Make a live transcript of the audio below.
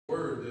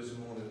this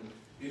morning.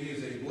 It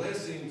is a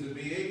blessing to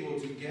be able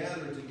to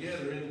gather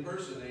together in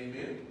person.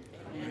 Amen?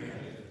 Amen.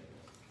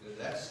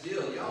 That's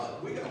still,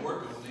 y'all, we got to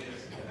work on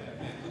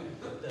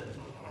this.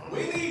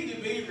 We need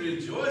to be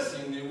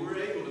rejoicing that we're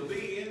able to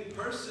be in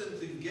person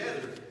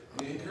together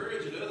and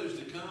encouraging others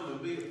to come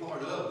and be a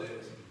part of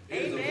this.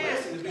 It is a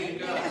blessing to be in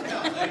God's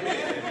house.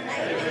 Amen?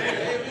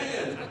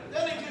 Amen.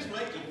 Doesn't it just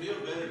make you feel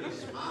better to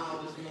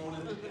smile this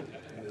morning?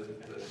 And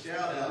to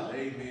shout out,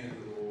 amen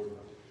to the Lord.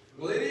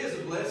 Well, it is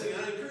a blessing.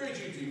 I encourage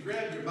you to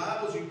grab your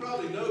Bibles. You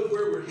probably know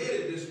where we're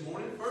headed this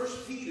morning. 1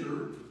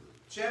 Peter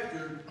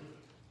chapter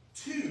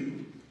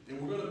 2. And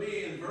we're going to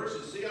be in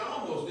verses. See, I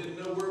almost didn't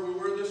know where we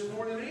were this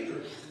morning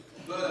either.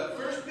 But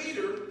 1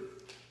 Peter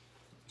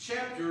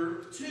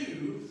chapter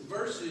 2,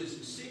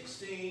 verses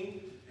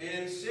 16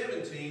 and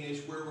 17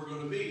 is where we're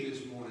going to be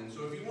this morning.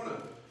 So if you want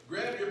to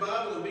grab your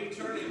Bible and be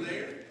turning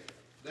there,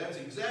 that's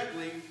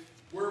exactly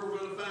where we're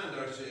going to find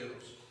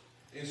ourselves.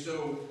 And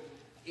so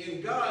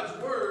in God's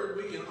Word,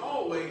 we can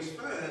always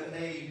find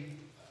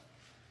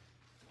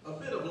a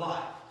bit of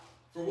light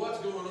for what's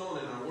going on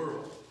in our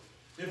world.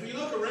 If we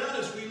look around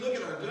us, we look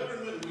at our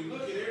government, we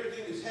look at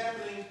everything that's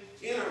happening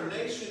in our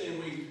nation, and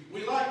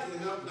we like to,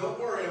 don't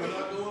worry, I'm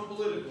not going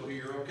political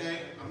here, okay?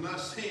 I'm not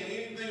saying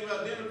anything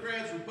about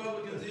Democrats,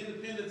 Republicans,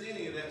 independents,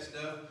 any of that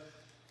stuff.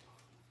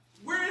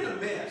 We're in a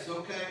mess,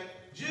 okay?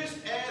 Just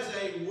as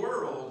a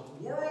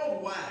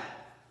worldwide,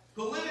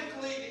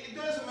 politically, it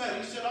doesn't matter.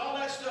 You set all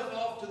that stuff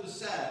off to the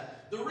side.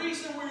 The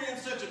reason we're in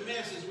such a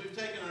mess is we've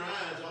taken our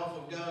eyes off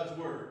of God's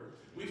Word.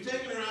 We've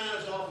taken our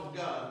eyes off of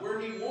God, where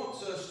He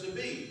wants us to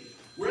be.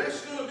 We're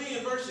actually going to be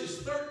in verses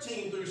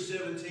 13 through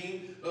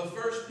 17 of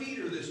 1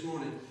 Peter this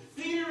morning.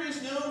 Peter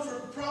is known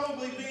for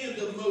probably being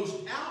the most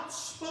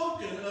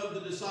outspoken of the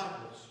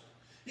disciples.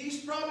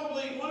 He's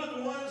probably one of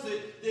the ones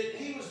that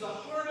he was the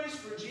hardest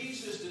for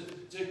Jesus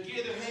to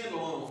get a handle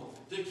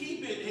on, to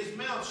keep his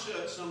mouth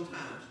shut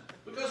sometimes.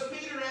 Because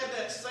Peter had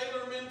that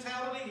sailor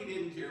mentality. He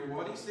didn't care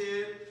what he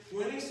said,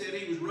 when he said.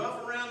 He was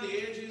rough around the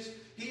edges.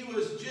 He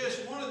was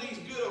just one of these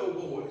good old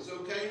boys,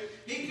 okay?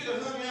 He could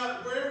have hung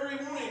out wherever he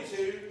wanted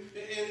to,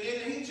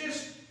 and he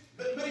just,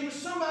 but he was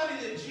somebody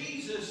that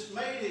Jesus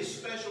made his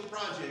special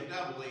project,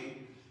 I believe.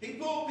 He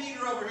pulled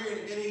Peter over here,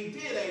 and he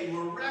did a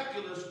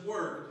miraculous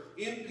work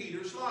in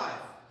Peter's life.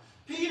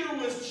 Peter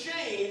was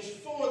changed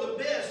for the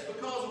best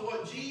because of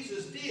what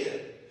Jesus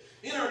did.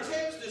 In our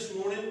text this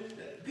morning,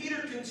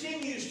 Peter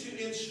continues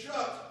to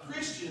instruct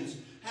Christians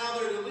how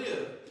they're to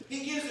live.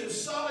 He gives them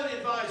solid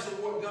advice on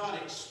what God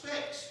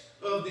expects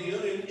of them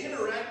in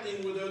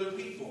interacting with other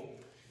people.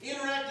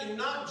 Interacting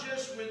not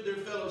just with their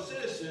fellow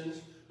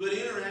citizens, but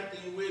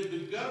interacting with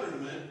the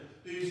government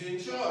who's in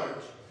charge.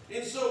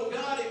 And so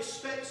God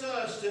expects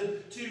us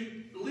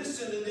to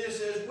listen to this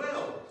as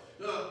well.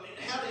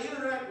 How to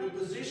interact with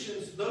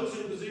positions, those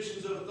in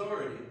positions of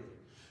authority.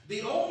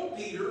 The old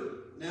Peter,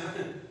 now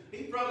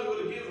he probably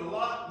would have given a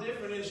lot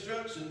different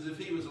instructions if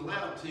he was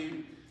allowed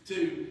to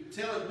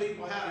telling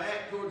people how to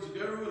act towards the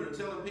government or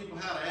telling people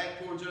how to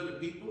act towards other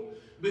people.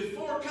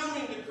 Before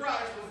coming to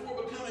Christ,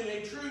 before becoming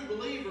a true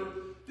believer,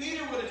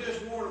 Peter would have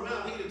just worn them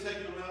out. He'd have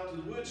taken them out to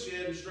the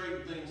woodshed and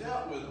straightened things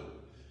out with them.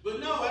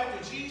 But no,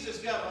 after Jesus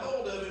got a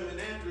hold of him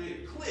and after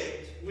it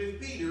clicked with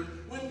Peter,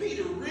 when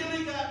Peter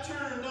really got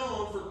turned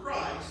on for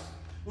Christ,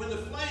 when the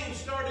flame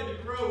started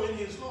to grow in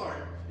his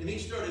heart, and he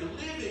started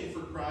living for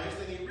Christ,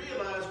 and he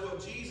realized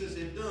what Jesus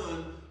had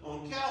done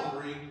on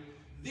Calvary,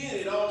 then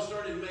it all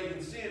started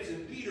making sense,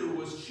 and Peter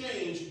was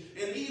changed,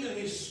 and even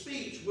his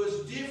speech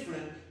was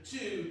different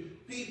to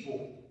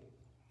people.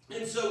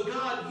 And so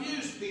God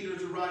used Peter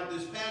to write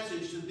this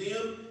passage to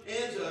them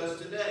and to us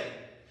today.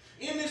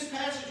 In this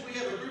passage, we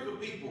have a group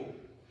of people.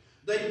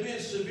 They've been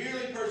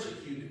severely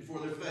persecuted for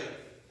their faith.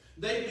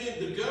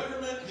 The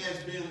government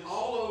has been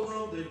all over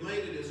them. They've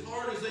made it as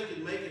hard as they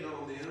could make it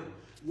on them,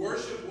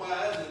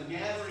 worship-wise and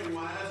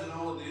gathering-wise and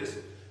all of this.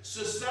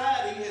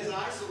 Society has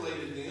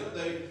isolated them.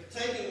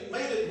 They've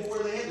made it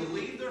where they had to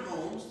leave their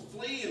homes,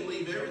 flee and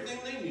leave everything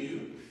they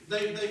knew.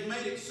 They've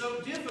made it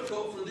so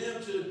difficult for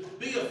them to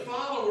be a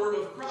follower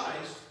of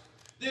Christ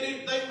that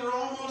they were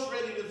almost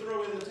ready to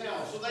throw in the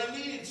towel. So they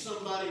needed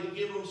somebody to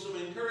give them some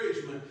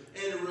encouragement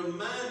and a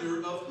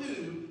reminder of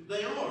who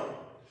they are.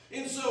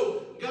 And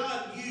so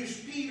God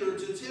used Peter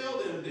to tell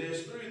them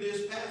this through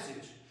this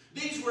passage.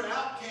 These were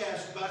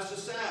outcast by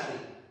society.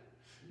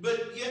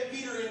 But yet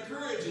Peter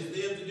encourages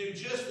them to do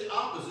just the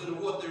opposite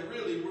of what they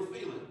really were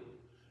feeling.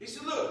 He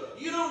said, look,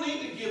 you don't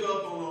need to give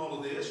up on all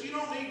of this. You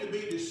don't need to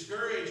be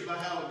discouraged by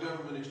how the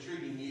government is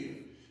treating you.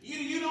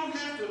 You don't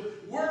have to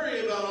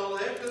worry about all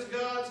that because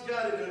God's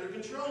got it under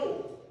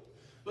control.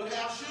 But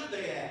how should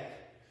they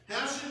act?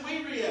 How should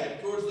we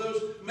react towards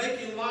those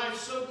making life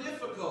so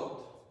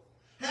difficult?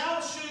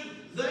 How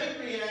should they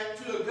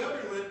react to a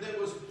government that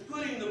was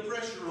putting the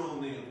pressure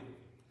on them?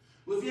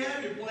 Well, if you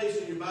have your place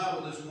in your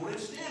Bible this morning,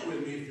 stand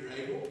with me if you're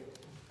able.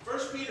 1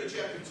 Peter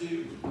chapter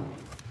 2,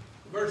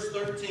 verse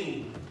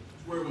 13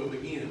 is where we'll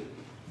begin.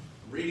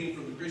 I'm reading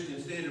from the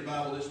Christian Standard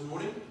Bible this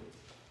morning.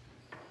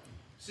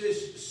 It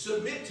says,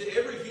 submit to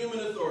every human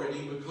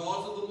authority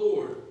because of the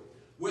Lord,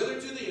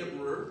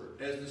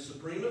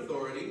 supreme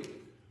authority,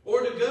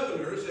 or to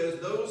governors as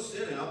those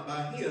sent out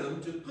by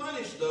him to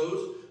punish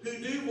those who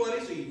do what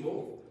is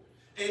evil,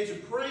 and to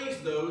praise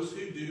those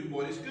who do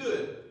what is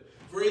good.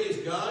 For it is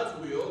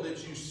God's will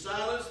that you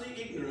silence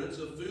the ignorance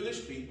of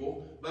foolish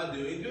people by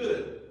doing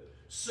good.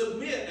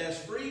 Submit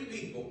as free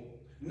people,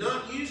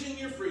 not using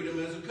your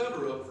freedom as a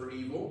cover-up for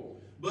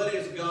evil, but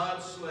as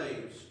God's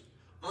slaves.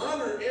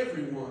 Honor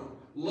everyone.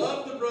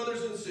 Love the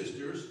brothers and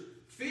sisters.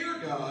 Fear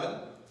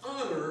God.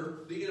 Honor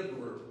the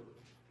emperor.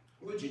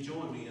 Would you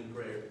join me in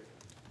prayer?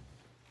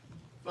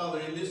 Father,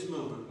 in this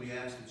moment, we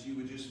ask that you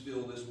would just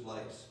fill this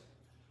place.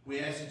 We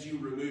ask that you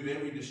remove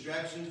every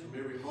distraction from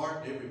every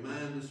heart and every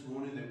mind this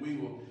morning, that we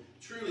will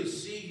truly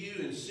see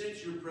you and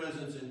sense your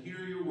presence and hear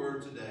your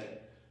word today.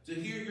 To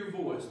hear your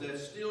voice, that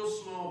still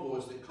small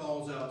voice that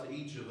calls out to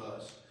each of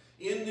us.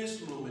 In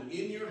this moment,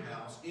 in your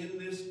house, in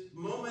this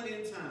moment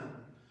in time,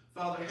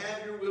 Father,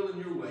 have your will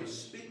and your way.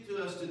 Speak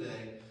to us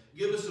today.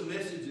 Give us a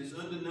message that's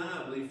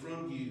undeniably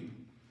from you,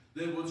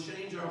 that will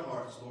change our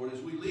hearts, Lord,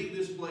 as we leave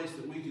this place,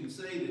 that we can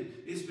say that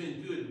it's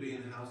been good to be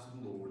in the house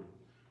of the Lord.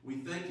 We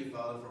thank you,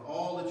 Father, for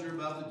all that you're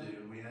about to do,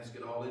 and we ask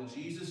it all in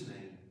Jesus'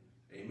 name.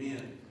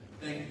 Amen.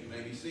 Thank you. You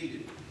may be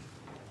seated.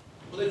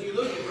 Well, if you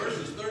look at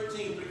verses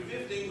 13 through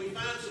 15, we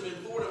find some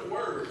important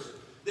words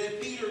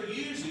that Peter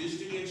uses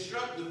to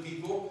instruct the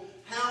people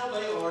how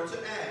they are to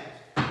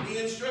act. He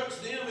instructs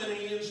them and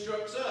he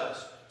instructs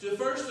us to,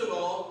 first of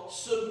all,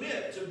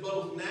 submit to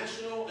both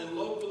national and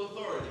local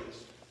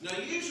authorities. Now,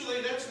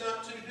 usually that's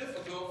not too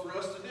difficult for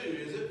us to do,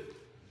 is it?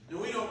 And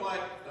we don't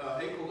like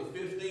April the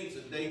 15th,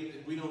 a date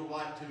that we don't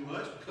like too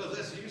much, because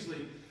that's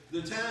usually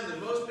the time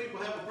that most people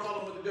have a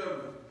problem with the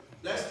government.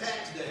 That's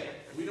tax day.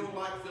 We don't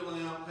like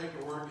filling out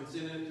paperwork and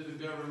sending it to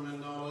the government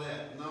and all of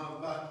that.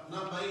 Not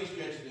by any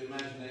stretch of the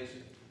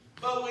imagination.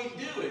 But we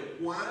do it.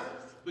 Why?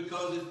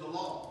 Because it's the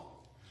law.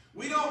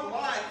 We don't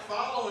like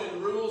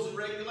following rules and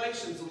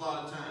regulations a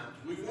lot of times.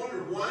 We've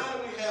wondered, why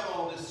do we have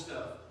all this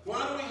stuff?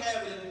 Why do we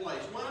have it in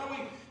place? Why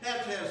do we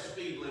have to have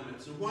speed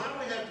limits? And why do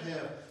we have to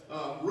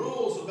have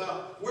rules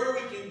about where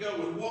we can go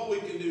and what we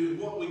can do and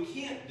what we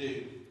can't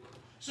do?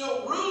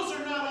 So rules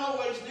are not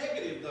always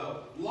negative,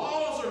 though.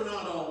 Laws are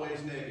not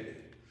always negative.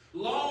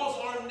 Laws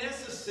are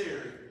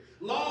necessary.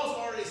 Laws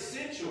are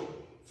essential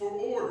for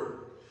order.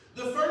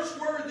 The first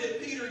word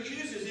that Peter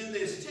uses in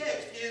this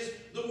text is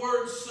the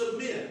word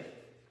submit.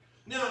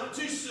 Now,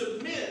 to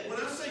submit, when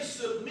I say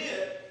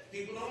submit,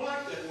 people don't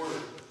like that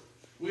word.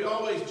 We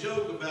always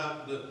joke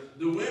about the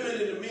women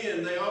and the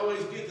men. They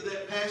always get to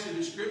that passage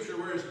of Scripture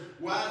where it's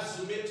wives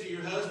submit to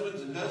your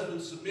husbands and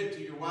husbands submit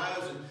to your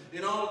wives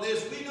and all of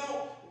this. We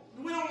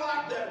don't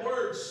like that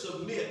word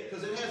submit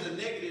because it has a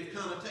negative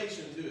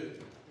connotation to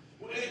it.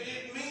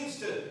 It means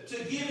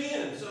to give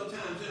in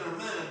sometimes in our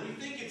mind. We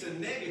think it's a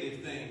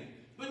negative thing.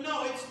 But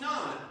no, it's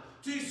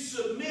not. To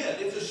submit,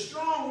 it's a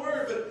strong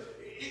word, but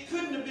it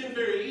couldn't have been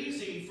very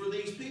easy for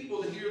these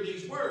people to hear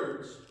these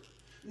words.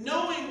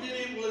 Knowing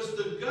that it was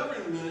the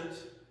government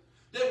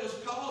that was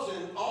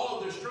causing all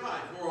of their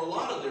strife, or a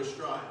lot of their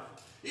strife.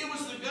 It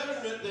was the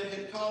government that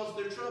had caused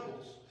their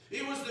troubles.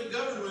 It was the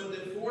government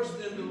that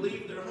forced them to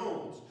leave their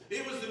homes.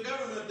 It was the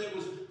government that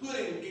was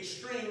putting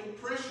extreme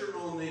pressure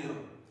on them.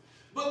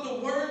 But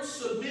the word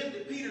submit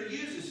that Peter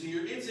uses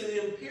here, it's an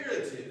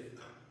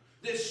imperative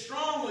that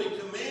strongly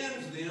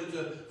commands them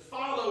to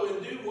follow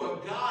and do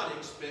what God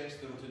expects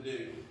them to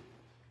do.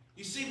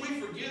 You see, we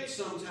forget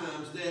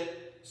sometimes that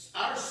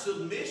our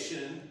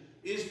submission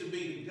is to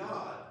be to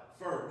God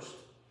first.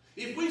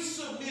 If we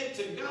submit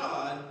to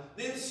God,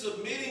 then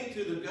submitting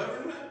to the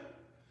government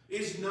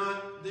is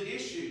not the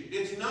issue.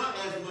 It's not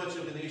as much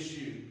of an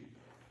issue.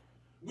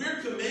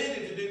 We're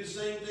commanded to do the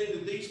same thing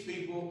that these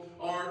people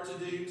are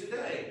to do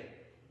today.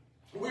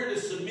 We're to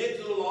submit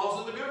to the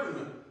laws of the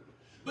government.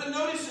 But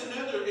notice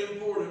another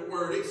important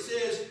word. It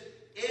says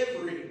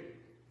every.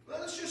 Well,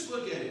 let's just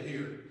look at it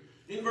here.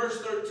 In verse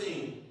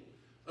 13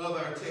 of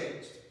our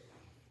text,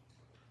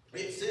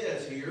 it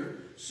says here,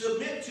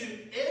 submit to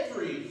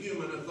every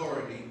human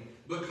authority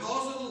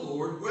because of the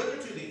Lord, whether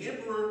to the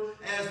emperor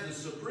as the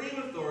supreme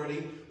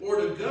authority or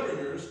to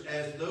governors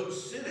as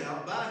those sent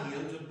out by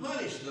him to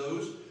punish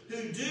those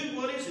who do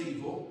what is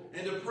evil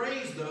and to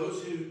praise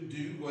those who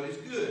do what is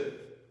good.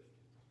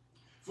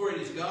 For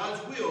it is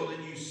God's will that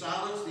you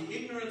silence the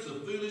ignorance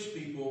of foolish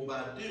people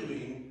by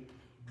doing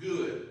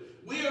good.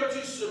 We are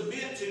to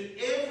submit to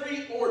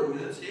every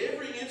ordinance,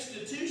 every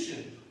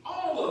institution,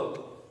 all of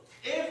them,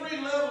 every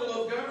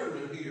level of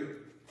government here.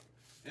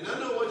 And I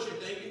know what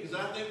you're thinking, because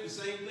I think the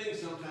same thing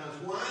sometimes.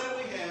 Why do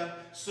we have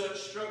such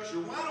structure?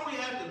 Why do we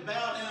have to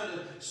bow down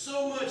to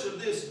so much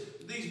of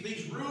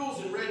these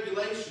rules and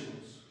regulations?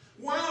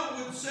 Why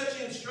would such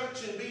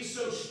instruction be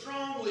so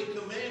strongly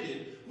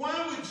commanded?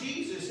 Why would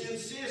Jesus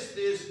insist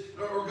this,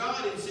 or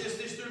God insist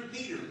this through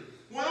Peter?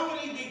 Why would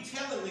he be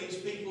telling these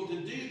people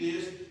to do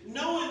this,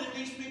 knowing that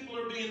these people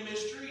are being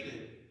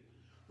mistreated?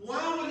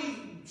 Why would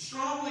he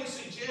strongly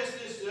suggest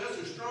this to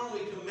us, or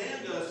strongly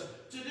command us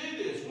to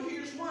do this? Well,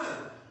 here's why.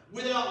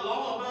 Without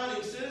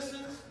law-abiding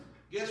citizens,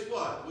 guess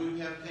what? We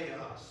would have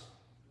chaos.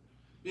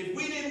 If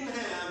we didn't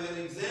have have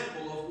an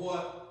example of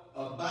what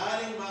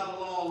abiding by the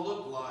law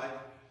looked like,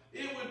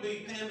 it would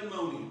be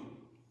pandemonium.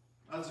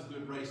 That's a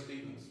good Ray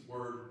Stevens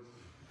word.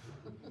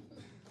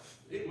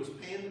 It was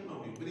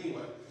pandemonium. But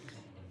anyway,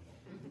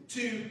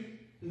 to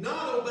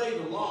not obey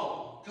the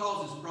law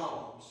causes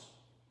problems.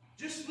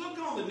 Just look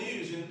on the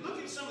news and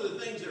look at some of the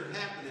things that are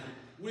happening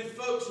with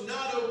folks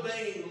not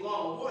obeying the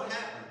law. What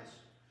happens?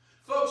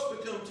 Folks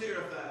become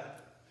terrified.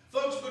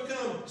 Folks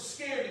become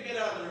scared to get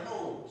out of their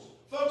homes.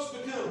 Folks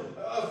become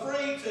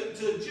afraid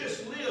to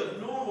just live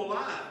normal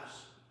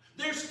lives.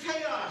 There's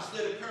chaos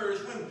that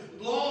occurs when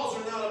laws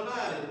are not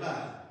abided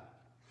by.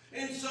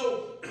 And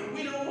so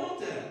we don't want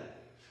that.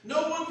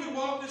 No one can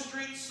walk the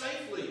streets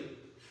safely.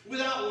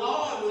 Without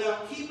law and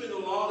without keeping the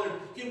law, there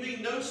can be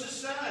no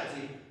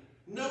society,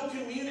 no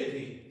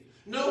community,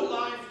 no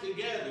life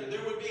together.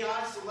 There would be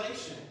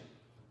isolation.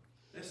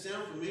 That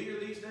sound familiar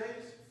these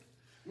days?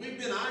 We've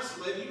been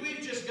isolated.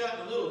 We've just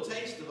gotten a little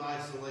taste of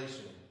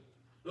isolation,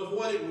 of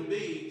what it would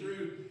be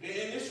through,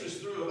 and this was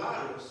through a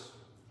virus.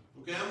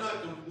 Okay,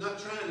 I'm not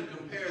trying to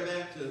compare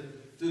that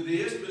to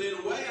this, but in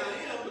a way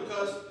I am,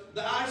 because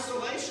the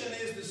isolation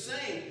is the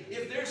same.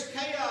 If there's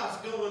chaos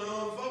going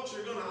on, folks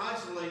are going to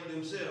isolate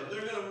themselves.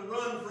 They're going to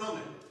run from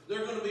it.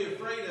 They're going to be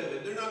afraid of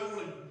it. They're not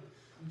going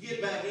to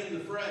get back in the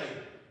fray.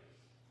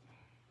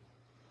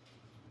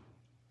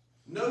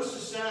 No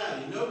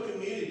society, no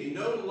community,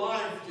 no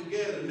life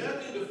together,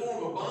 nothing to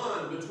form a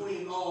bond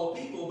between all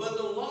people. But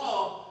the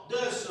law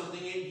does something.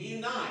 It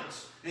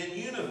unites and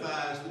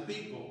unifies the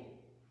people.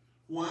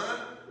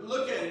 Why?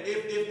 Look at it.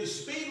 If the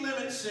speed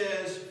limit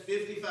says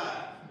 55,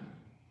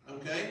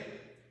 okay,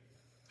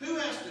 who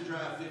has to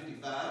drive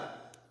 55?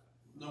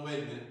 No,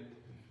 wait a minute.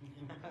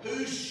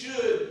 Who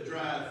should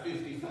drive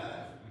 55?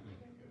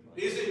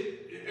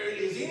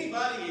 Is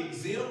anybody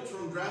exempt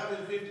from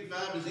driving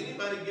 55? Does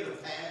anybody get a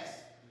pass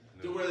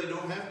to where they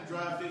don't have to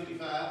drive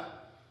 55?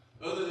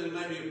 Other than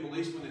maybe a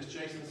policeman that's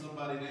chasing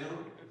somebody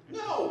down?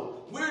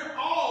 No. We're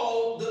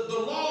all, the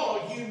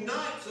law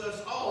unites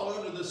us all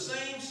under the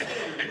same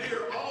standard. We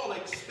are all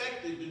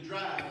expected to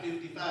drive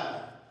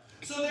 55.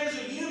 So there's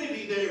a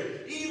unity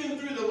there, even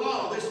through the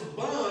law, this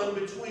bond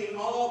between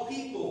all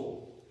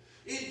people.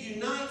 It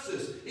unites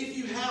us. If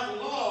you have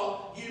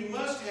law, you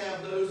must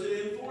have those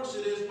that enforce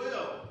it as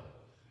well.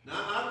 Now,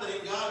 I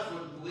thank God for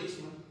the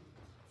policemen,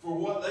 for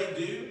what they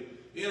do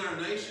in our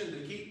nation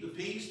to keep the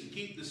peace, to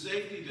keep the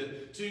safety,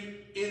 to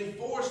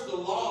enforce the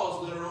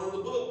laws that are on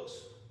the books.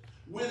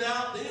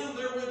 Without them,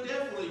 there would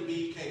definitely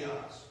be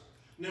chaos.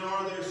 Now,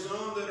 are there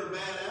some that are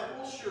bad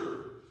apples?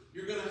 Sure.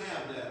 You're going to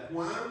have that.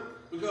 Why?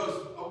 Because,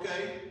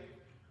 okay,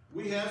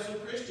 we have some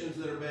Christians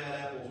that are bad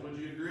apples. Would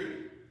you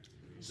agree?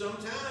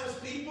 Sometimes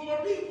people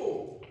are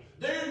people.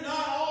 They're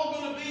not all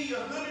going to be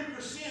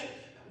 100%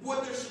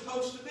 what they're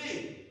supposed to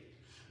be.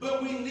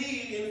 But we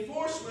need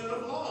enforcement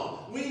of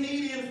law. We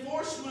need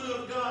enforcement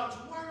of God's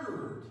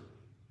Word.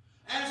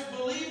 As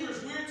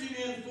believers, we're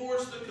to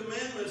enforce the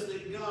commandments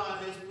that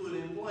God has put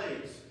in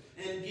place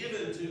and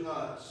given to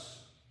us.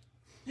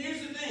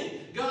 Here's the thing.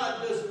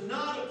 God does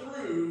not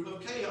approve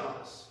of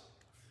chaos.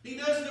 He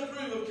doesn't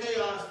approve of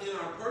chaos in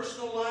our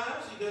personal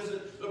lives. He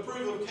doesn't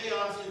approve of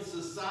chaos in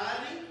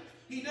society.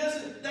 He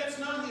doesn't. That's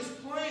not His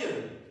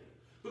plan.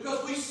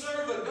 Because we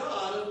serve a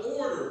God of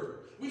order.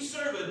 We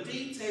serve a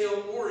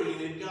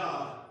detail-oriented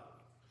God.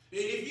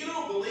 If you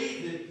don't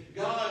believe that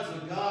God's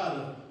a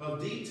God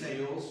of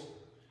details,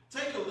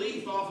 take a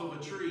leaf off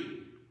of a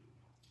tree.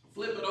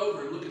 Flip it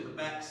over and look at the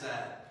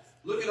backside.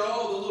 Look at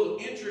all the little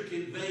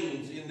intricate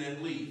veins in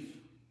that leaf.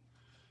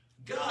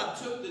 God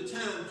took the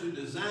time to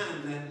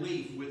design that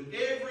leaf with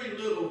every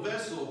little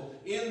vessel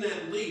in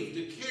that leaf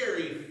to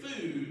carry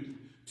food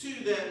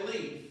to that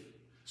leaf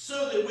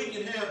so that we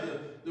can have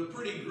the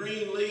pretty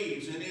green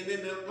leaves. And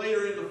then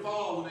later in the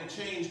fall, when they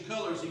change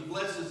colors, He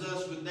blesses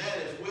us with that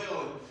as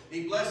well.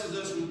 And He blesses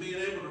us with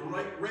being able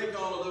to rake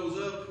all of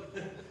those up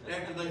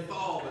after they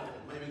fall.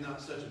 But maybe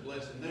not such a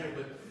blessing there.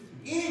 But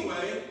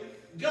anyway,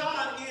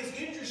 God is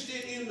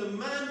interested in the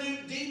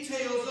minute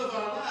details of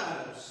our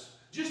lives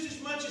just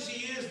as much as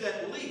He is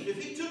that leaf.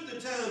 If He took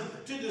the time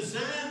to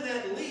design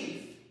that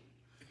leaf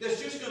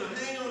that's just going to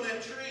hang on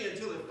that tree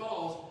until it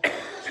falls, how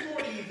much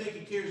more do you think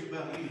He cares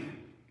about you?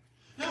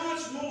 How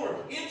much more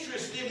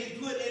interest did He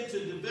put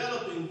into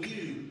developing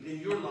you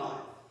in your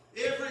life?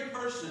 Every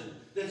person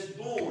that's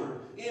born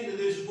into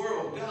this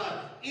world,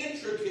 God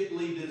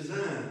intricately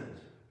designed.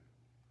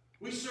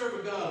 We serve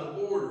a God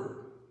of order.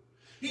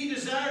 He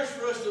desires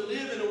for us to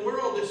live in a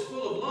world that's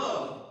full of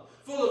love,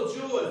 full of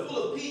joy,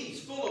 full of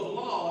peace, full of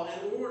law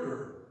and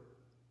order.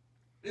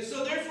 And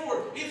so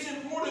therefore, it's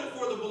important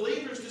for the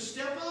believers to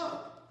step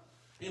up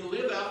and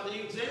live out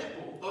the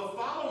example of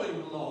following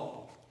the law.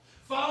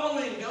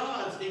 Following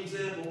God's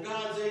example,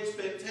 God's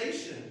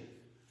expectation.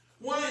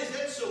 Why is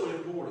that so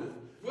important?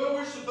 Well,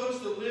 we're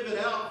supposed to live it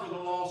out for the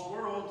lost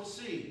world to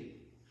see.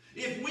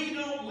 If we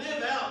don't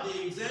live out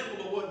the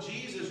example of what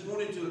Jesus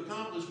wanted to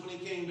accomplish when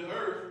He came to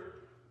earth,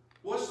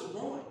 what's the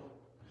point?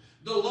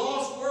 The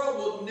lost world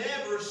will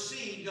never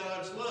see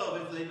God's love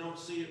if they don't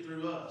see it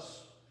through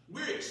us.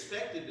 We're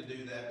expected to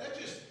do that.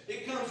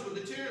 It comes with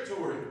the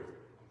territory.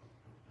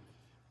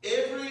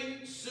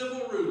 Every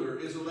civil ruler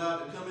is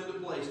allowed to come into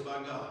place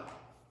by God.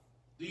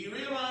 Do you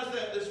realize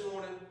that this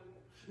morning?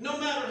 No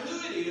matter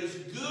who it is,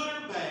 good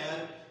or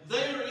bad,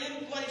 they are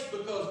in place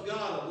because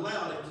God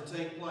allowed it to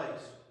take place.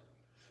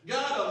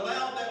 God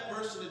allowed that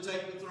person to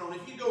take the throne.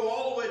 If you go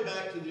all the way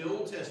back to the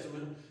Old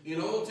Testament,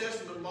 in Old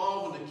Testament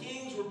law, when the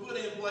kings were put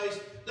in place,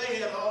 they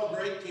had all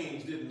great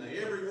kings, didn't they?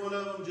 Every one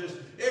of them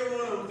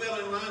fell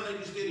in line. They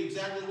just did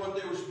exactly what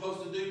they were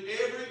supposed to do.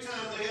 Every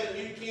time they had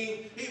a new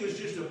king, he was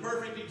just a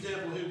perfect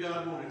example of who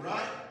God wanted,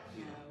 right?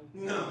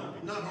 No,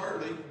 not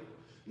hardly.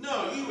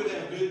 No, you would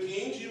have good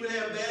kings. You would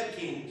have bad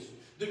kings.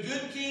 The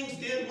good kings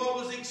did what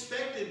was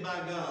expected by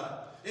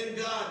God, and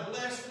God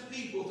blessed the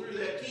people through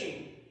that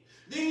king.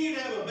 Then you'd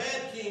have a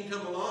bad king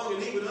come along,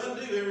 and he would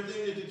undo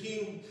everything that the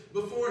king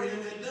before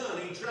him had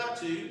done. He tried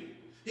to.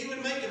 He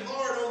would make it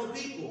hard on the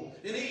people,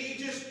 and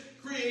he just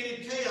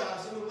created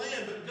chaos in the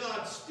land, but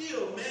God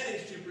still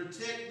managed to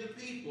protect the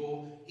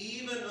people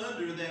even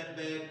under that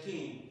bad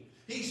king.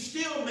 He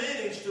still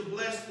managed to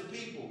bless the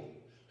people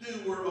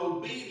who were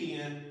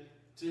obedient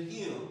to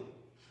him.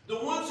 The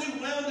ones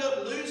who wound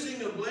up losing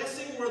the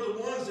blessing were the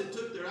ones that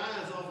took their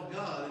eyes off of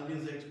God and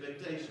his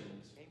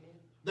expectations. Amen.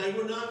 They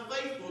were not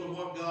faithful to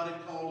what God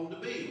had called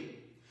them to be.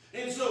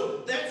 And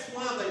so that's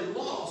why they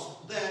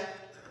lost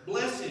that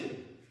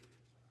blessing.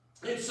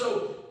 And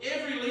so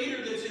every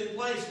leader that's in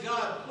place,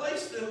 God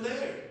placed them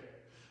there.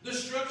 The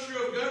structure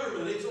of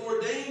government, it's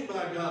ordained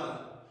by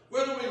God.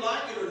 Whether we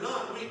like it or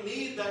not, we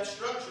need that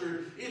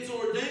structure. It's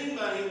ordained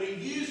by him. He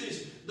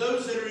uses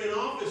those that are in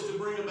office to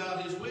bring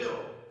about his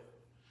will.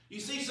 You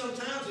see,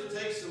 sometimes it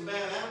takes some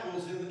bad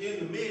apples in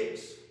the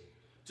mix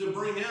to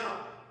bring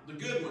out the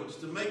good ones,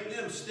 to make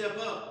them step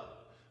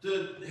up,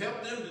 to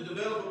help them to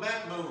develop a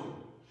backbone.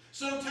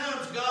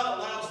 Sometimes God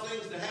allows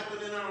things to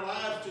happen in our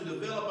lives to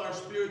develop our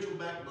spiritual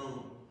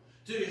backbone,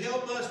 to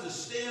help us to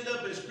stand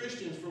up as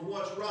Christians for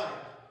what's right,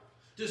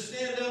 to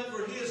stand up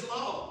for his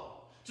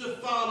law, to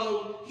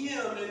follow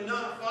him and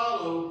not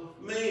follow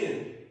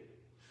man.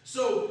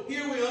 So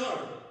here we are.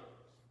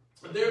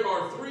 There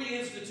are 3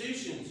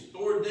 institutions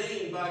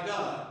ordained by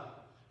God.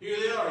 Here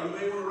they are. You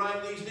may want to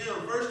write these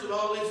down. First of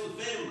all, it's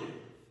the family.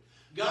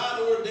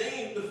 God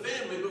ordained the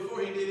family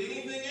before he did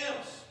anything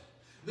else.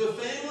 The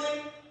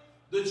family,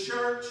 the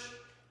church,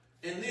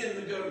 and then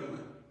the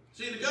government.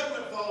 See, the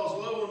government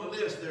falls low on the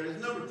list there.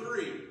 It's number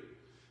 3.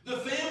 The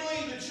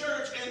family, the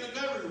church, and the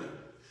government.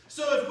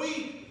 So if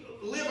we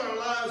live our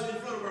lives in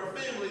front of our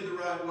family the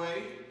right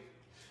way,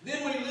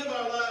 then we live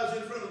our lives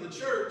in front of the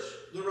church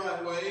the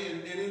right way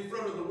and in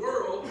front of the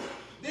world,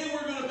 then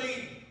we're going to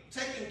be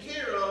taking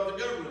care of the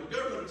government. The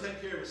government will take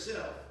care of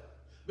itself.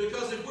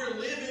 Because if we're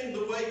living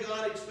the way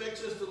God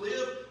expects us to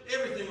live,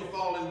 everything will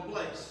fall into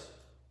place.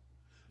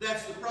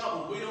 That's the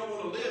problem. We don't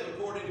want to live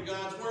according to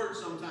God's word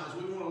sometimes.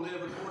 We want to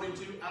live according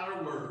to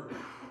our word.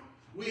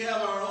 We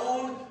have our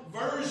own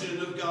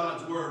version of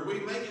God's word. We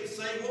make it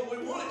say what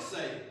we want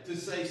it to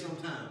say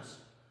sometimes.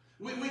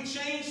 We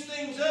change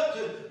things up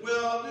to,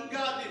 well,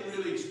 God didn't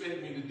really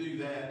expect me to do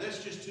that.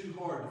 That's just too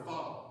hard to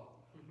follow.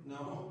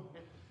 No,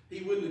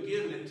 he wouldn't have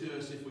given it to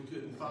us if we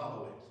couldn't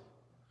follow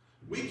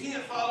it. We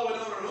can't follow it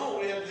on our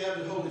own. We have to have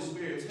the Holy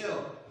Spirit's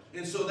help.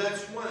 And so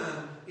that's why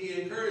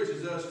he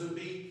encourages us to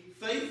be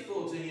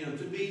faithful to him,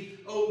 to be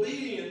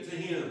obedient to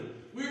him.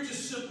 We're to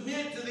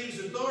submit to these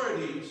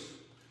authorities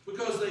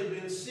because they've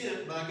been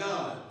sent by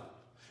God.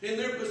 In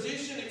their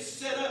position, it's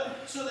set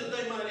up so that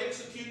they might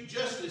execute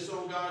justice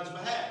on God's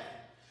behalf.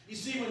 You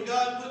see, when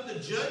God put the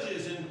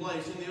judges in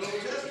place in the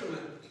Old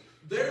Testament,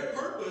 their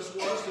purpose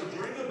was to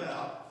bring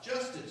about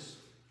justice.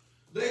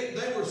 They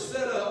were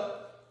set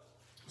up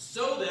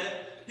so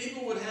that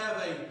people would have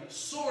a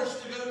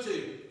source to go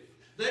to.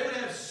 They would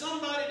have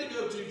somebody to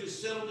go to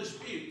settle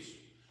disputes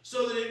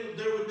so that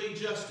there would be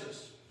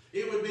justice.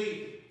 It would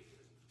be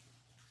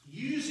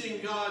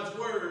using God's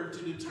word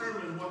to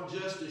determine what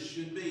justice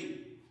should be.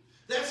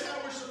 That's how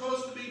we're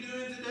supposed to be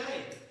doing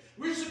today.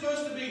 We're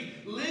supposed to be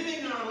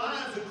living our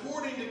lives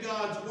according to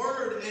God's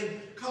word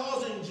and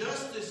causing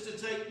justice to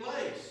take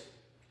place.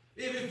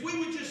 If we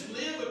would just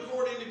live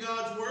according to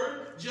God's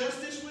word,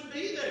 justice would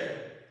be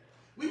there.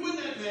 We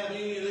wouldn't have to have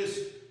any of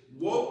this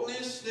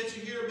wokeness that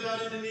you hear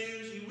about in the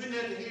news. You wouldn't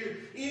have to hear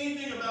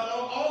anything about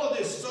all of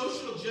this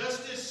social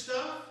justice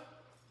stuff.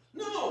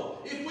 No.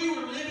 If we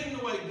were living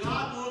the way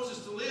God wants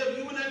us to live,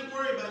 you wouldn't have to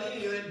worry about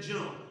any of that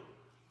junk.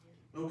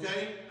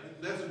 Okay?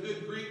 That's a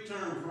good Greek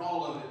term for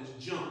all of it,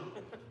 is junk.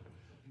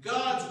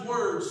 God's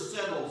word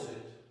settles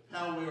it,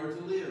 how we are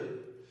to live.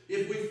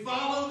 If we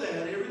follow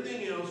that,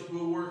 everything else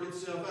will work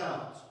itself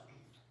out.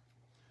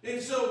 And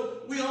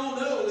so we all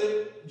know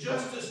that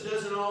justice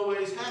doesn't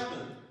always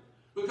happen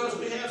because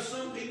we have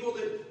some people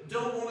that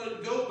don't want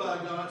to go by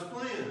God's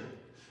plan.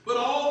 But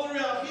all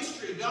throughout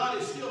history, God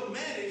has still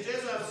managed,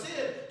 as I've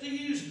said, to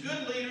use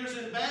good leaders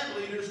and bad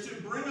leaders to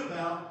bring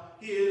about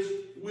his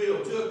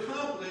will, to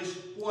accomplish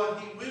what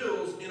he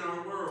wills in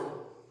our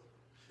world.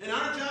 And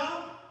our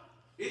job,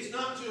 it's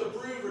not to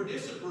approve or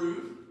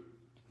disapprove.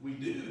 We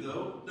do,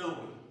 though,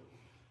 don't we?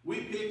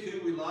 We pick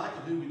who we like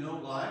and who we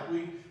don't like.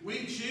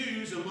 We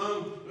choose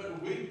among,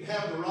 we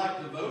have the right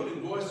to vote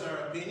and voice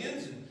our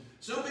opinions. And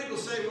some people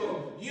say,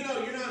 well, you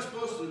know, you're not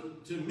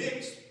supposed to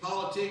mix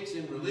politics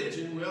and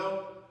religion.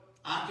 Well,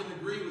 I can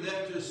agree with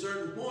that to a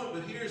certain point,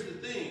 but here's the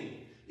thing.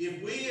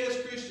 If we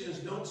as Christians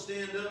don't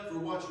stand up for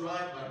what's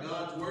right by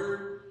God's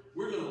word,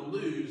 we're going to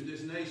lose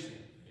this nation.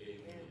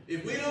 Amen.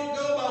 If we don't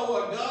go by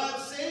what God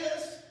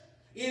says,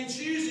 in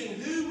choosing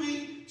who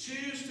we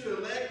choose to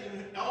elect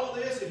and all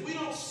this, if we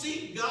don't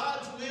seek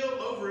God's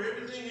will over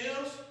everything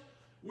else,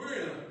 we're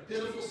in a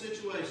pitiful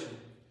situation.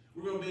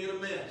 We're going to be in a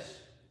mess.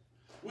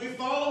 We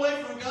fall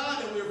away from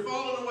God and we're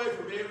falling away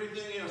from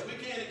everything else.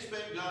 We can't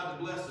expect God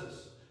to bless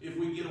us if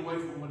we get away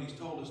from what He's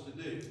told us to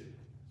do.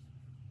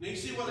 Now you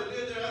see what I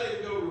did there? I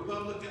didn't go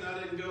Republican,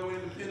 I didn't go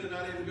Independent,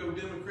 I didn't go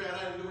Democrat,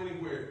 I didn't go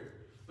anywhere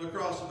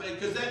across the faith,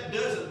 because that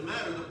doesn't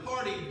matter. The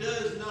party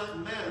does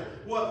not matter.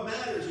 What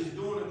matters is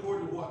going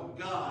according to what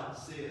God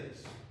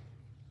says.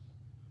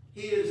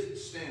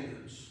 His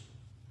standards.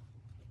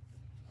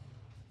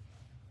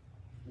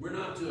 We're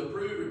not to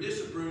approve or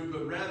disapprove,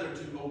 but rather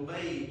to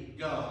obey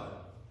God.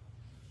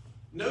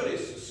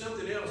 Notice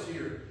something else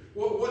here.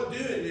 What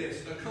doing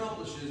this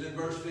accomplishes in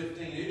verse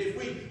 15. And if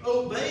we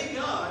obey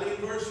God in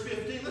verse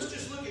 15, let's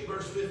just look at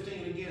verse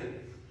 15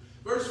 again.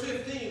 Verse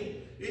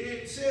 15,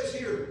 it says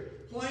here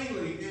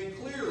plainly and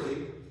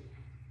clearly,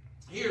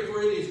 here,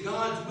 for it is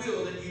God's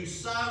will that you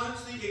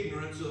silence the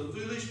ignorance of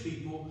foolish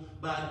people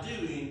by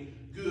doing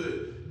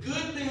good.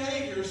 Good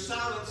behavior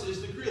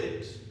silences the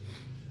critics.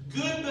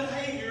 Good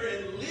behavior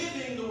and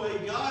living the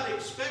way God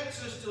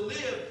expects us to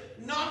live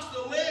knocks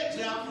the legs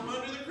out from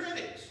under the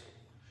critics.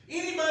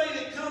 Anybody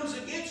that comes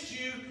against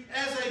you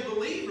as a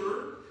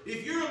believer,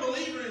 if you're a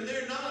believer and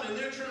they're not, and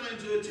they're trying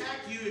to attack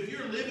you, if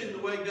you're living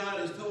the way God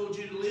has told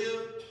you to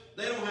live,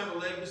 they don't have a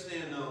leg to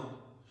stand on.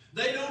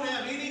 They don't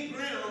have any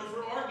ground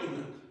for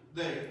argument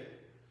there.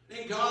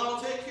 And God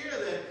will take care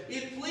of that.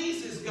 It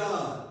pleases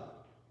God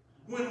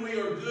when we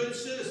are good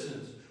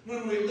citizens.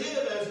 When we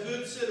live as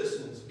good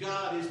citizens,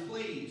 God is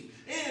pleased.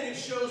 And it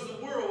shows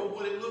the world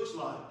what it looks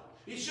like.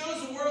 It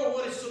shows the world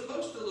what it's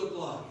supposed to look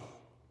like.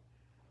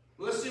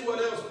 Let's see what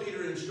else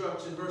Peter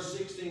instructs in verse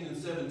 16 and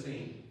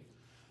 17.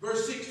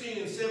 Verse 16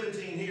 and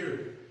 17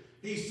 here,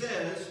 he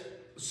says,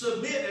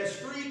 submit as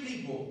free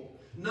people,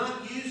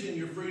 not using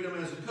your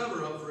freedom as a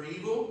cover-up for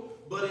evil,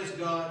 but as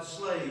God's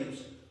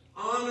slaves.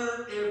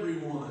 Honor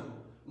everyone.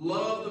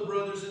 Love the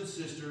brothers and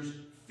sisters.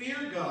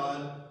 Fear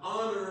God.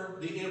 Honor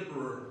the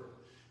emperor.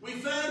 We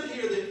find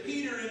here that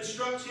Peter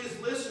instructs his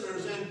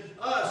listeners and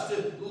us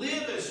to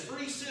live as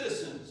free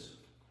citizens,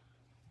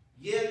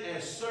 yet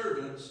as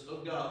servants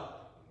of God.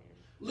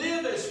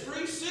 Live as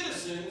free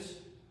citizens,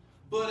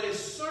 but as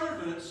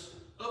servants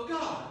of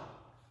God.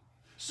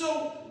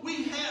 So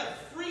we have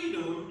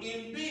freedom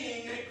in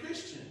being a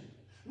Christian.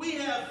 We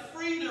have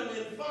freedom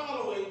in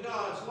following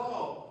God's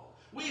law.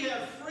 We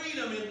have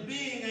freedom in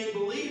being a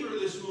believer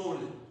this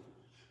morning.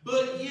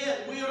 But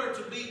yet we are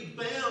to be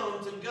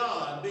bound to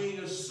God, being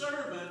a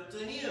servant to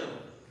Him.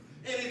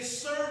 And it's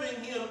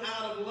serving Him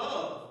out of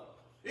love.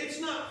 It's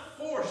not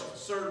forced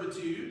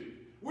servitude.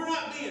 We're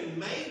not being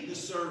made to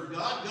serve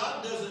God.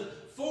 God doesn't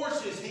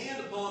force His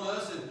hand upon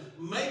us and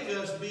make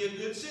us be a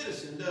good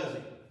citizen, does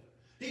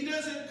He? He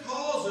doesn't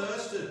cause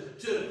us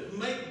to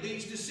make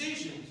these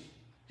decisions.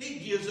 He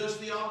gives us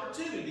the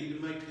opportunity to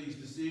make these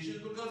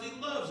decisions because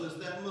He loves us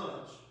that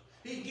much.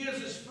 He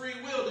gives us free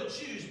will to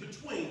choose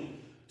between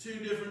two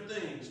different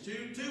things,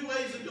 two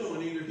ways of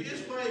doing, either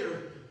His way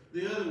or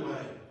the other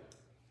way.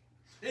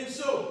 And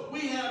so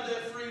we have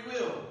that free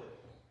will.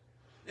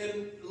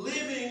 And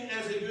living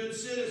as a good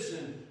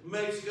citizen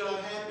makes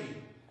God happy.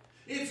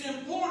 It's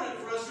important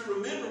for us to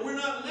remember we're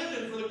not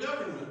living for the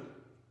government.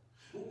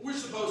 We're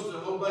supposed to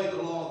obey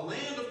the law of the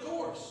land, of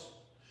course.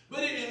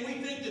 And we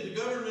think that the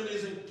government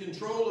is in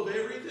control of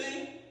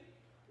everything.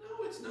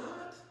 No, it's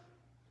not.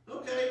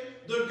 Okay,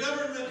 the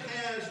government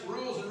has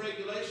rules and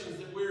regulations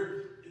that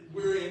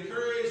we're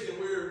encouraged and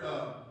we're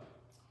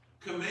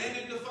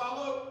commanded to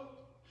follow.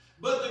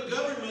 But the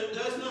government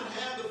does not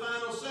have the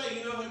final say.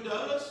 You know who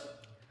does?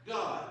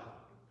 God.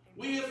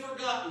 We have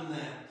forgotten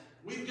that.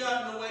 We've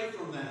gotten away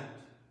from that.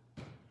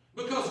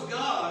 Because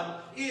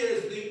God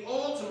is the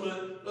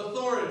ultimate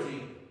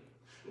authority.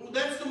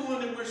 That's the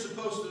one that we're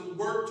supposed to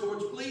work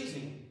towards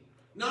pleasing.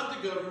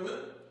 Not the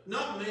government,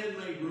 not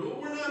man-made rule.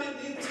 We're not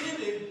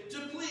intended to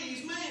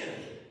please man.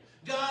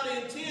 God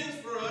intends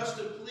for us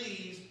to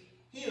please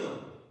Him,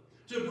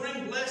 to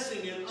bring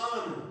blessing and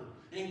honor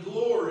and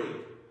glory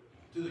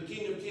to the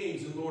King of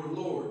Kings and Lord of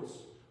Lords.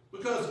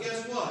 Because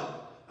guess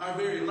what? Our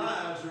very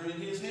lives are in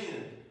His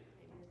hand.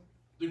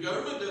 The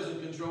government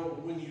doesn't control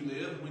when you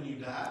live, when you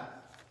die.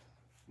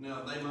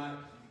 Now, they might,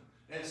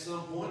 at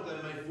some point, they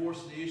may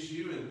force the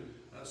issue, and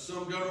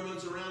some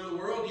governments around the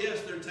world,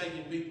 yes, they're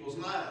taking people's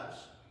lives.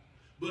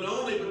 But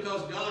only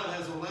because God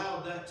has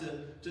allowed that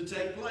to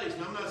take place.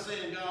 Now, I'm not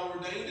saying God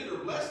ordained it or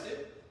blessed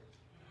it,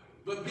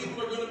 but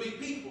people are going to be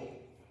people.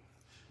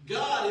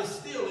 God is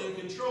still in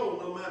control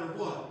no matter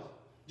what.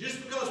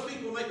 Just because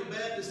people make a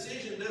bad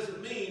decision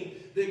doesn't mean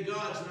that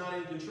God's not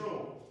in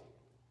control.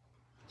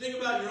 Think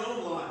about your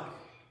own life.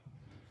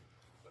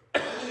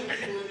 How many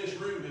people in this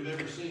room have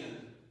ever sinned?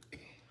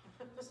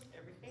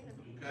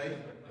 Okay?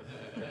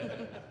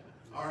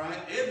 All right?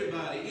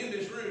 Everybody in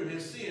this room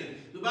has sinned.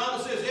 The Bible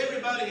says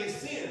everybody has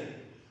sinned.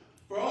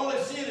 For all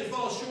have sinned and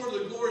fall short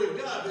of the glory of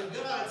God. But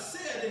God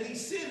said, and He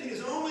sent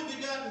His only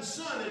begotten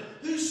Son, that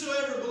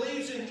whosoever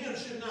believes in Him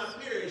should not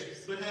perish,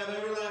 but have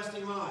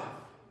everlasting life.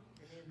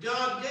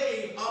 God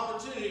gave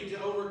opportunity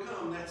to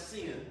overcome that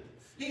sin.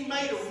 He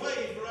made a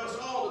way for us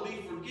all to be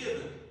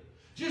forgiven.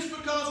 Just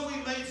because we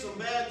made some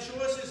bad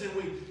choices and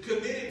we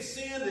committed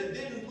sin that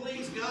didn't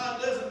please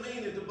God doesn't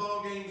mean that the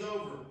ball game's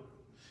over.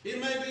 It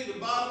may be the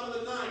bottom of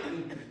the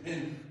ninth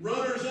and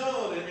runners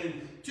on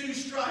and 2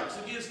 strikes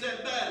against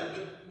that batter,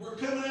 but we're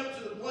coming up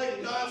to the plate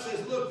and God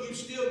says, look, you've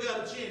still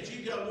got a chance.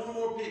 You've got one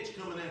more pitch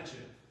coming at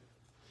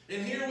you.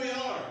 And here we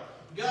are.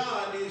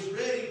 God is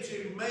ready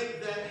to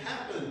make that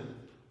happen.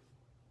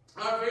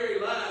 Our very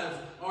lives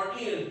are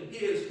in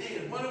His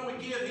hand. Why don't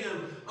we give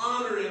Him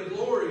honor and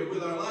glory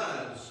with our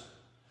lives?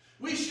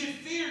 We should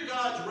fear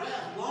God's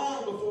wrath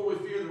long before we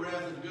fear the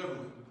wrath of the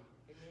government.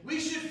 We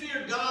should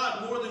fear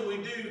God more than we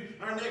do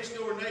our next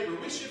door neighbor.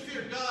 We should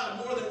fear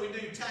God more than we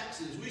do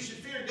taxes. We should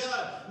fear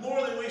God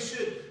more than we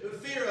should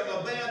fear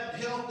a bad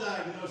health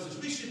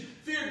diagnosis. We should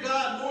fear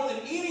God more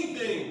than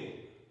anything.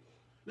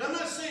 Now, I'm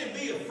not saying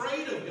be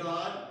afraid of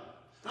God.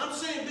 I'm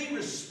saying be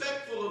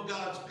respectful of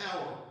God's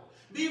power.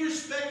 Be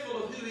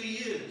respectful of who He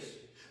is.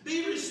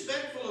 Be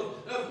respectful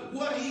of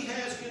what He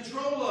has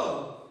control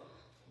of.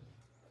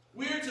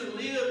 We're to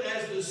live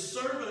as the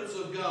servants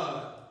of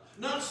God.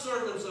 Not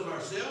servants of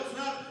ourselves,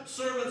 not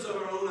servants of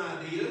our own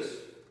ideas.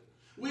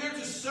 We are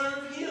to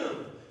serve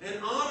Him and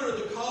honor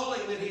the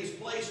calling that He's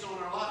placed on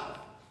our life.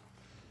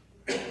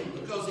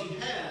 Because He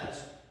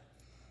has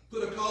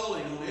put a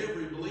calling on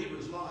every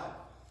believer's life.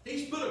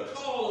 He's put a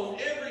call on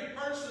every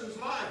person's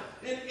life.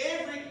 And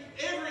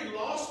every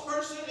lost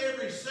person,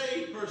 every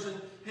saved person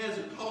has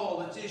a call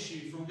that's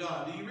issued from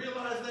God. Do you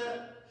realize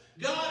that?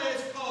 God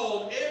has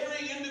called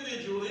every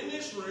individual in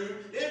this room,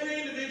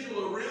 every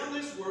individual around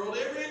this world,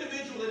 every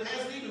individual that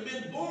hasn't even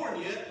been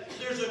born yet.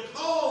 There's a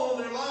call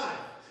on their life.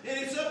 And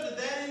it's up to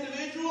that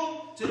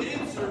individual to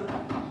answer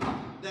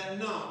that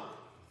knock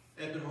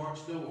at their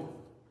heart's door,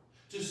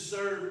 to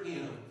serve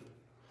Him.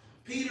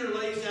 Peter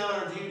lays out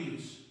our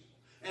duties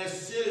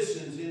as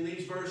citizens in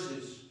these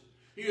verses.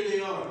 Here they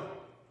are.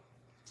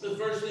 The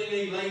first thing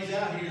he lays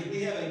out here is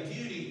we have a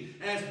duty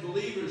as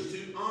believers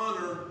to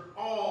honor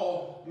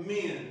all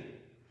men.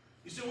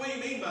 You say, what do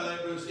you mean by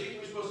that, Brother Steve?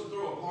 Are we supposed to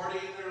throw a party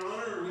in their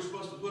honor? Or are we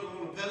supposed to put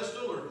them on a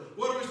pedestal? Or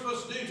what are we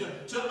supposed to do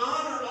to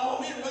honor all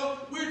men?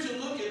 Well, we're to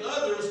look at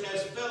others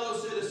as fellow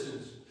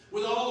citizens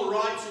with all the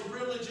rights and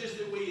privileges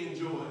that we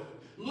enjoy.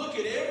 Look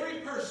at every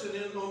person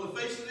on the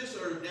face of this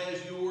earth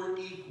as your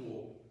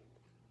equal.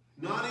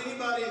 Not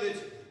anybody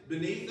that's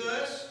beneath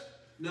us,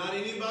 not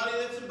anybody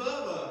that's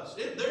above us.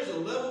 There's a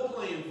level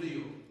playing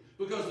field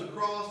because the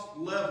cross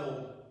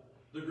leveled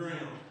the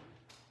ground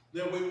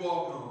that we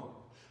walk on.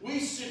 We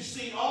should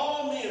see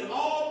all men,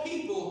 all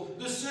people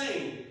the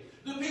same.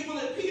 The people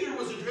that Peter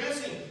was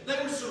addressing,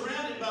 they were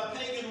surrounded by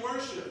pagan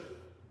worship.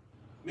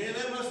 Man,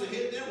 that must have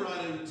hit them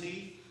right in the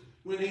teeth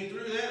when he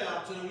threw that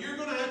out to them. You're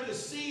going to have to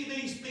see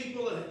these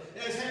people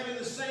as having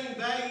the same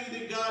value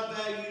that God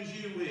values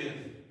you with.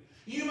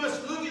 You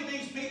must look at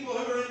these people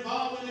who are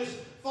involved in this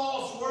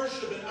false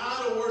worship and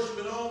idol worship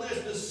and all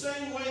this the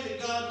same way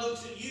that God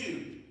looks at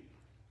you.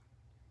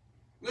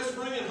 Let's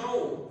bring it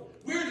home.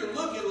 We're to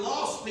look at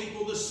lost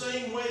people the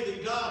same way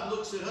that God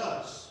looks at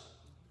us.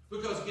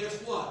 Because guess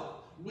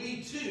what?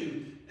 We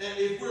too, and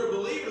if we're a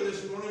believer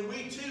this morning,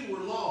 we too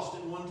were lost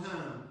at one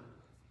time.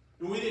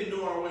 And we didn't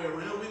know our way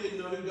around. We didn't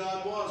know who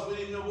God was. We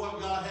didn't know what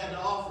God had to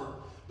offer.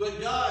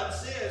 But God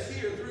says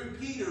here through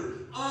Peter,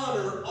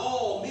 honor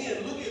all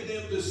men. Look at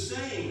them the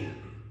same.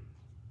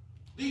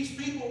 These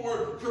people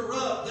were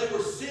corrupt. They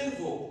were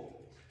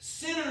sinful.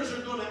 Sinners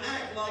are going to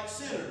act like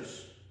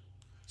sinners.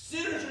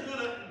 Sinners are going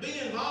to be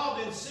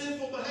involved in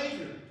sinful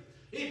behavior.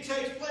 It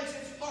takes place.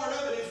 It's part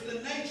of it. It's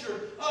the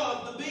nature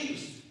of the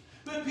beast.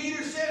 But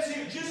Peter says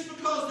here, just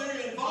because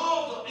they're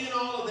involved in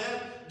all of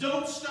that,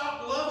 don't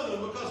stop loving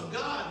them because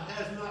God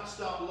has not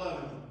stopped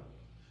loving them.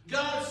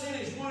 God sent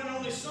His one and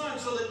only Son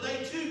so that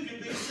they too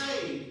could be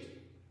saved.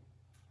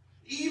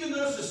 Even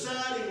though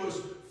society was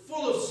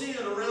full of sin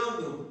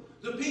around them,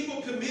 the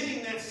people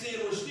committing that sin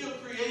were still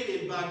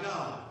created by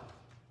God.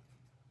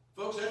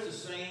 Folks, that's the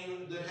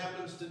same that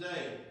happens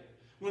today.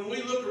 When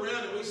we look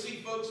around and we see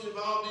folks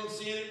involved in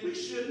sin, we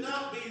should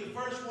not be the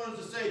first ones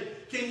to say,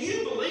 can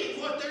you believe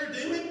what they're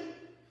doing?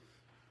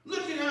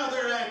 Look at how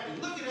they're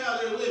acting. Look at how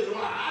they're living.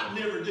 Well, I'd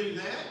never do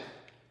that.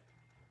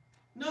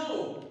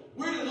 No.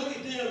 We're to look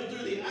at them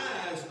through the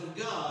eyes of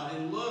God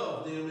and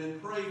love them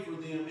and pray for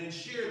them and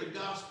share the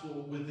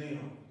gospel with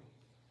them.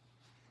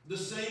 The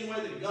same way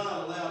that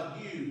God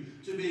allowed you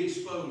to be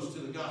exposed to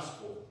the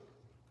gospel.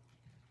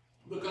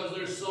 Because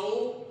their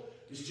soul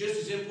is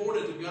just as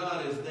important to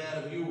God as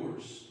that of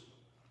yours.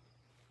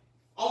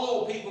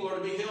 All people are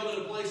to be held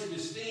in a place of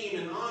esteem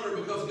and honor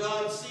because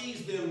God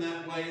sees them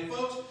that way. And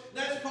folks,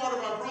 that's part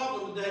of our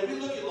problem today. We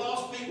look at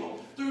lost people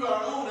through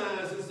our own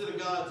eyes instead of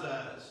God's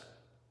eyes.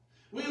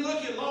 We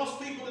look at lost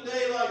people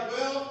today like,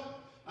 well,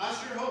 I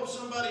sure hope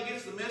somebody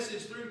gets the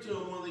message through to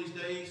them one of these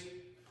days.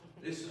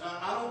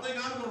 I don't think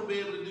I'm going to be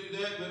able to do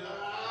that, but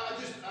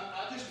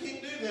I just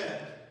can't do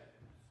that.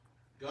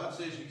 God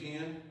says you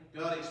can.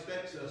 God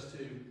expects us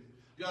to.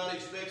 God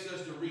expects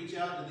us to reach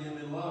out to them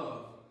in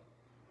love.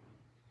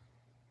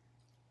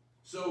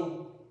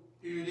 So,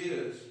 here it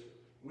is.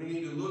 We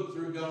need to look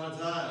through God's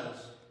eyes.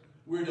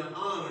 We're to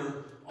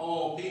honor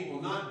all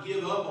people, not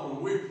give up on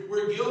them.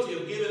 We're guilty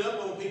of giving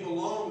up on people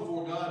long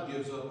before God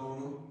gives up on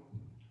them.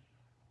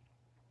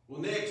 Well,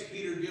 next,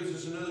 Peter gives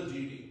us another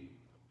duty.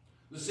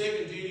 The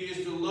second duty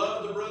is to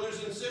love the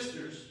brothers and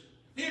sisters.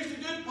 Here's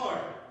the good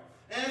part.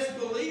 As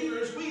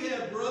believers, we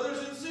have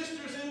brothers and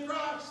sisters in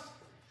Christ.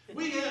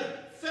 We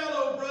have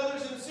fellow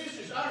brothers and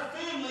sisters. Our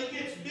family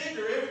gets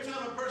bigger every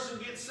time a person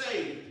gets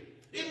saved.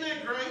 Isn't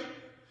that great?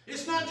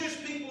 It's not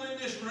just people in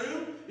this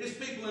room. It's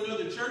people in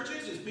other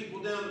churches. It's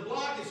people down the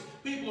block. It's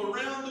people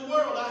around the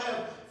world. I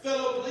have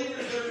fellow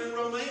believers that are in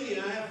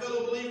Romania. I have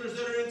fellow believers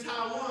that are in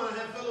Taiwan. I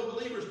have fellow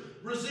believers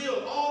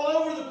Brazil. All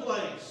over the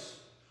place.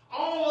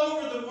 All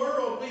over the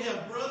world, we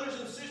have brothers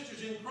and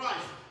sisters in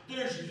Christ.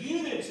 There's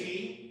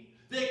unity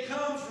that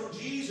comes from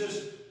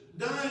Jesus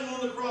dying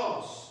on the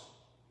cross.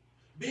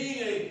 Being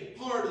a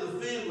part of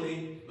the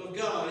family of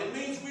God. It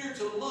means we're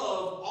to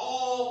love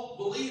all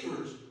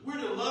believers. We're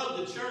to love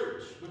the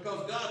church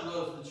because God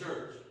loves the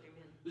church.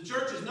 The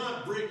church is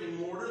not brick and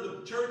mortar.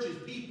 The church is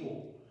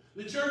people.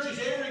 The church is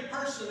every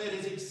person that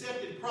has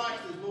accepted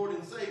Christ as Lord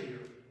and Savior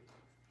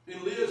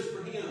and lives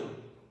for Him.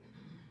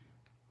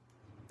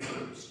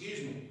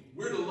 Excuse me.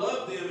 We're to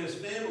love them as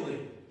family.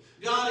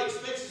 God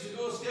expects us to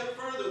go a step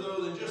further,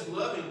 though, than just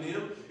loving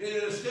them, and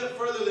a step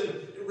further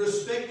than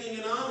respecting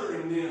and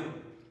honoring them.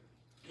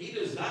 He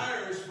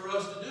desires for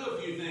us to do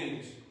a few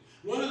things.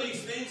 One of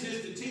these things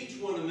is to teach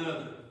one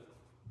another.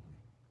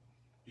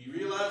 Do you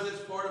realize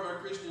that's part of our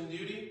Christian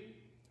duty?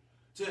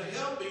 To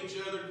help each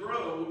other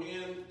grow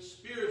in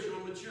spiritual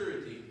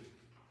maturity.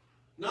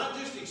 Not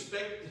just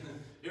expect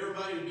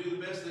everybody to do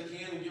the best they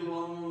can and get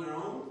along on their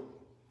own.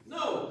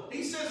 No,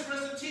 he says for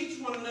us to teach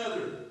one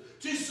another,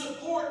 to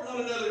support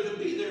one another, to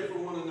be there for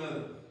one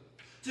another,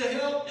 to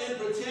help and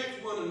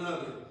protect one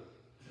another,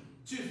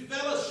 to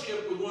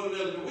fellowship with one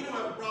another. But we don't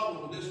have a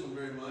problem with this one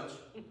very much.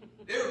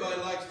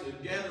 Everybody likes to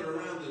gather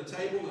around the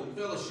table and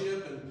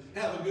fellowship and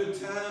have a good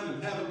time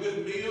and have a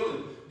good meal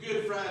and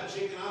good fried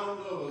chicken. I don't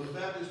know of a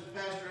Baptist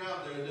pastor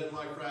out there that doesn't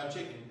like fried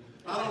chicken.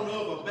 I don't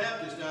know of a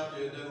Baptist out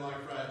there that doesn't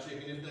like fried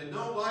chicken. If they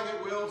don't like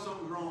it, well,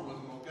 something's wrong with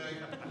them, okay?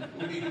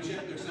 We need to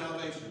check their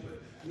salvation. But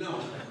no.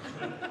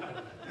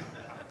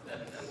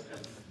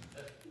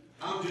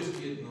 I'm just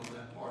kidding on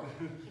that part.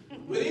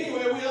 But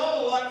anyway, we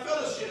all like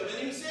fellowship.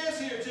 And he says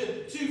here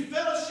to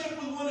fellowship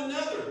with one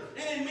another.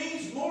 And it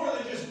means more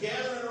than just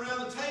gathering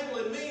around the table.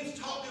 It means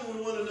talking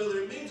with one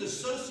another. It means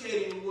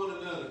associating with one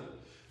another.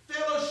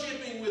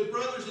 Fellowshipping with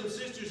brothers and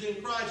sisters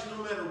in Christ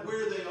no matter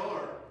where they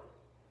are.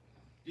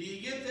 Do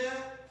you get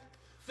that?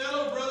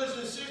 Fellow brothers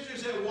and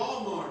sisters at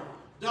Walmart,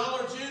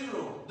 Dollar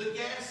General, the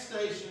gas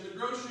station, the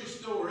grocery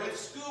store, at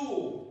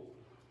school,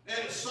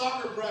 at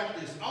soccer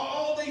practice,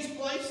 all these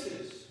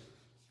places.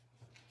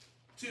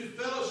 To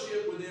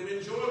fellowship with them,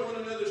 enjoy one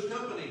another's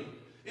company.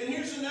 And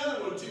here's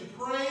another one, to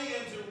pray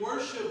and to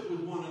worship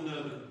with one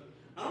another.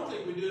 I don't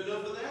think we do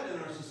enough of that in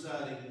our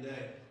society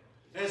today.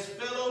 As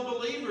fellow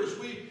believers,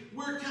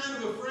 we're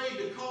kind of afraid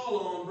to call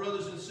on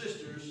brothers and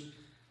sisters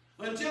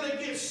until it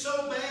gets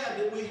so bad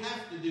that we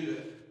have to do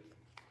it.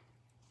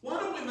 Why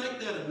don't we make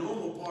that a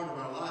normal part of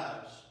our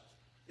lives?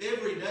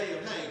 Every day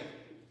of, hey,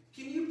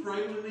 can you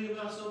pray with me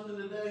about something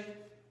today?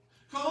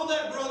 Call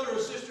that brother or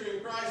sister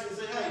in Christ and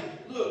say, hey,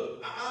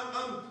 look,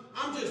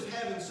 I'm just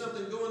having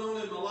something going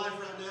on in my life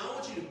right now. I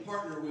want you to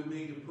partner with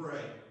me to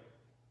pray.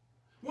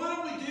 Why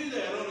don't we do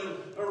that on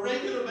a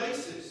regular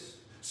basis?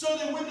 So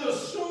that when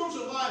those storms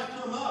of life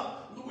come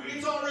up,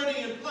 it's already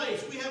in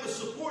place. We have a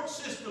support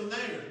system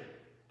there.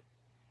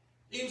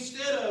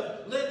 Instead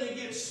of letting it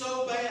get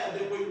so bad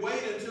that we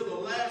wait until the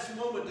last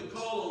moment to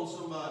call on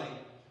somebody.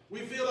 We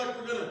feel like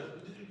we're going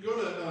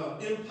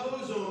to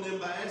impose on them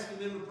by asking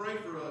them to pray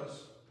for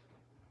us.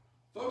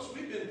 Folks,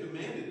 we've been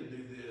commanded to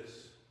do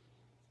this.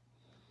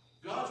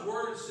 God's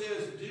word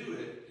says do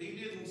it. He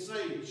didn't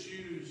say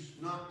choose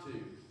not to.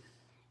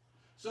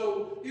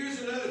 So here's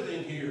another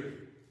thing here.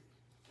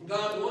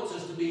 God wants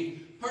us to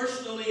be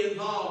personally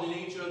involved in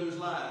each other's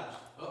lives.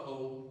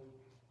 Uh-oh.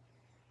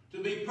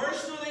 To be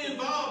personally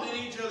involved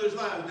in each other's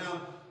lives.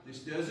 Now, this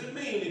doesn't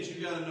mean that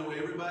you've got to know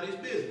everybody's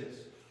business.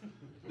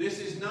 This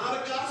is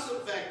not a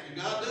gossip factory.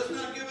 God does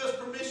not give us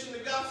permission to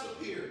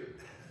gossip here.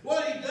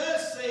 What he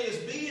does say is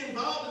be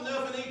involved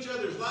enough in each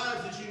other's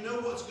lives that you know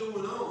what's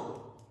going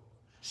on.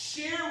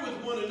 Share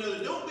with one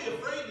another. Don't be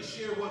afraid to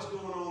share what's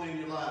going on in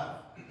your life.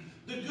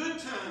 The good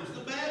times,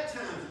 the bad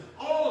times,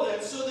 all of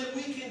that, so that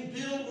we can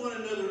build one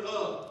another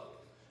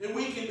up. And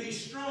we can be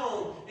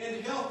strong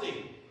and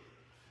healthy.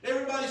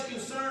 Everybody's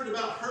concerned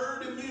about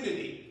herd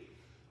immunity.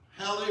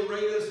 How they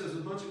rate us as a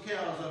bunch of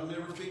cows, I've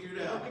never figured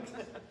out.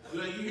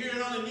 You hear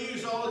it on the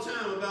news all the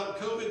time about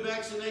COVID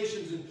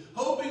vaccinations and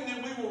hoping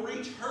that we will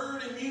reach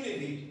herd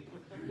immunity.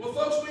 Well,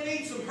 folks, we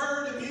need some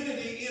herd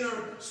immunity in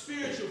our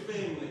spiritual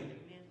family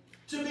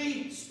to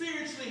be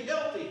spiritually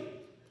healthy.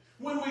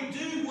 When we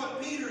do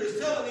what Peter is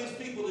telling these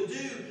people to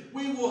do,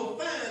 we will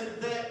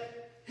find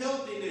that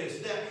healthiness,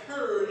 that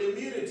herd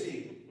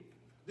immunity.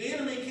 The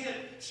enemy can't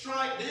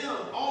strike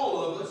down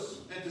all of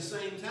us at the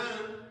same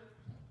time.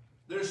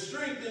 There's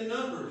strength in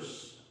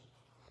numbers.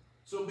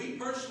 So be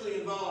personally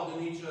involved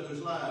in each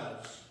other's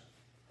lives.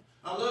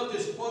 I love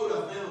this quote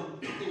I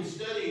found in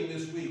studying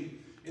this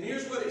week. And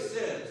here's what it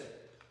says.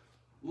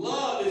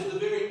 Love is the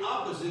very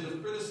opposite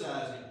of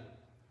criticizing,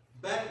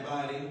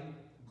 backbiting,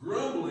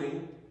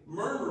 grumbling,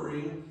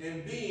 murmuring,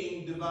 and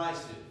being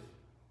divisive.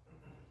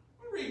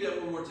 Let me read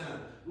that one more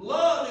time.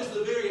 Love is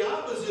the very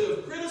opposite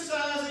of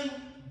criticizing,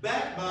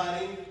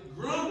 backbiting,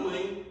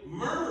 grumbling,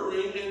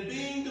 murmuring, and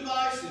being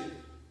divisive.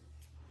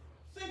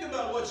 Think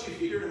about what you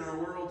hear in our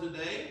world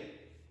today.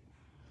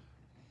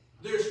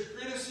 There's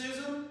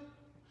criticism,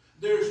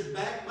 there's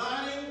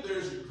backbiting,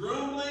 there's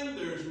grumbling,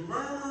 there's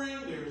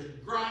murmuring, there's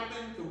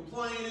griping,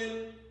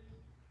 complaining,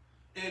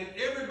 and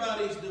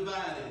everybody's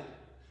divided.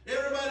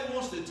 Everybody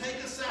wants to take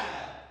a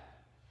side.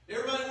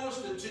 Everybody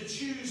wants to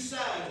choose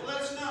sides. Well,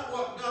 that's not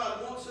what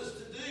God wants us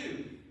to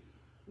do.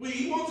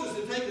 He wants us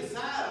to take a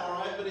side, all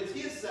right, but it's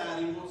His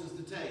side He wants us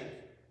to take.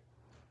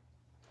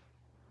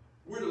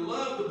 We're to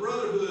love the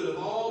brotherhood of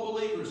all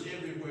believers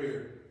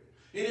everywhere.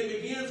 And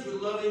it begins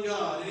with loving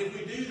God. And if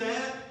we do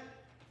that,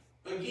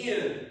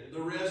 again,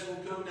 the rest will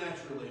come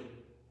naturally.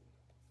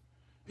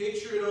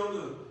 Picture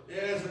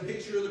it as a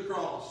picture of the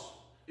cross.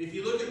 If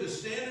you look at the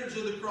standards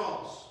of the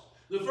cross,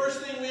 the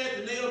first thing we have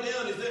to nail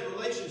down is that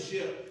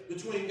relationship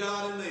between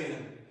God and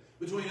man,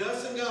 between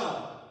us and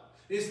God.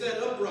 It's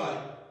that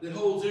upright that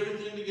holds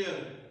everything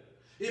together.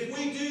 If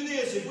we do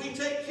this, if we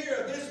take care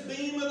of this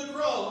beam of the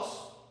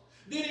cross,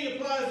 then He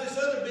applies this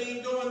other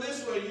beam going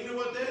this way. You know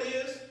what that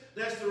is?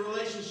 That's the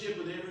relationship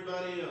with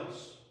everybody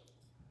else.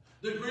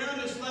 The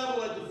ground is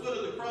level at the foot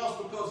of the cross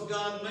because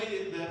God made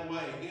it that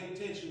way,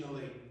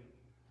 intentionally.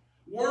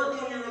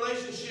 Work on your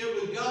relationship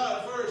with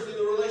God first, and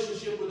the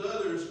relationship with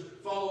others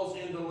falls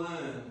into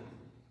line.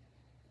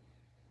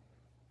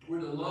 We're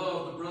to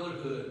love the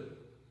brotherhood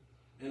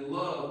and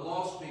love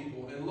lost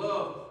people and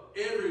love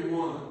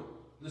everyone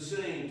the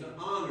same, to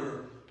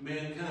honor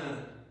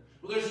mankind.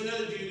 Well, there's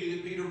another duty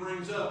that Peter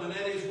brings up, and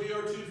that is we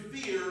are to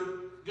fear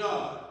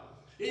God.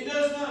 It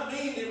does not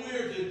mean that we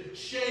are to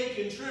shake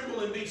and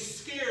tremble and be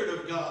scared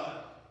of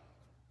God.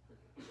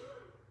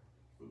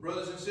 But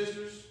brothers and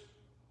sisters,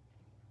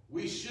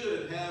 we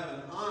should have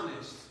an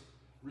honest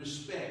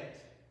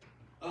respect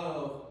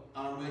of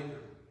our Maker.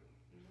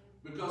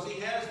 Because He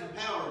has the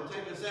power to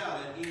take us out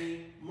at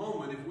any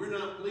moment. If we're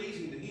not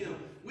pleasing to Him,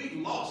 we've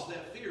lost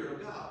that fear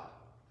of God.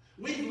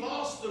 We've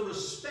lost the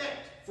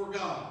respect for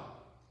God.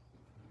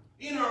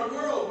 In our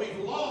world,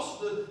 we've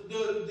lost the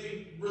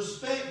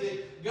respect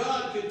that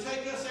God could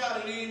take us out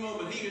at any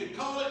moment. He could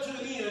call it to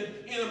an end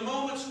in a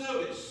moment's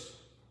notice.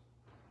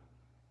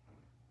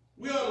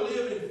 We ought to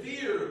live in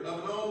fear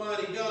of an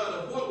almighty God,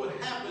 of what would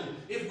happen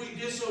if we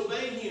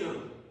disobey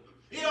Him.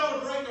 It ought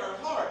to break our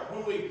heart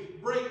when we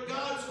break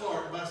God's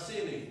heart by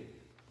sinning.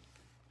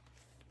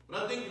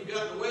 But I think we've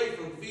gotten away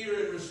from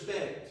fear and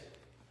respect.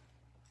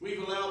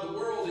 We've allowed the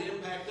world to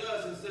impact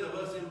us instead of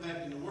us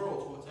impacting the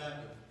world. Is what's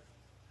happened.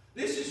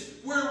 This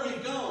is where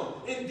we've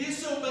gone. And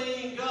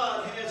disobeying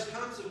God has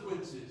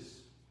consequences.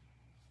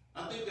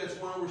 I think that's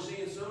why we're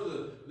seeing some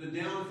of the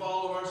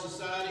downfall of our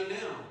society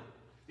now.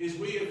 Is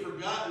we have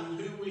forgotten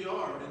who we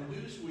are and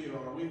whose we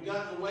are. We've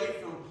gotten away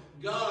from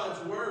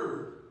God's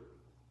Word.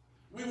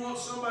 We want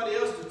somebody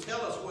else to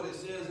tell us what it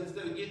says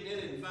instead of getting in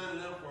it and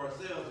finding out for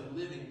ourselves and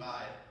living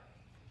by it.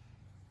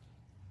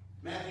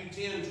 Matthew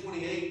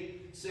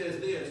 10:28 says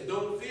this,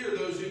 "Don't fear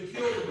those who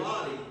kill the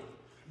body,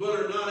 but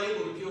are not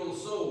able to kill the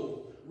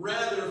soul.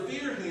 Rather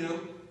fear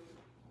Him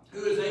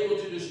who is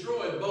able to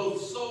destroy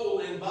both soul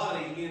and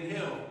body in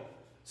hell."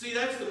 See,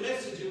 that's the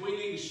message that we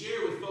need to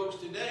share with folks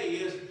today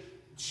is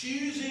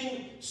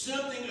choosing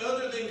something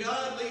other than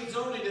God leads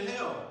only to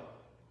hell.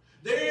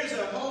 There is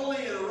a holy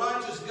and a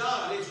righteous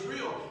God. It's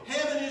real.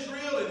 Heaven is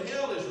real and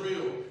hell is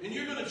real. And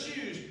you're going to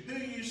choose who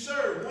you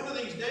serve one of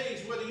these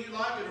days, whether you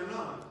like it or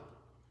not.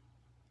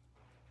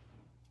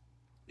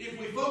 If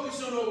we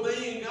focus on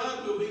obeying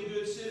God, we'll be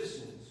good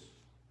citizens.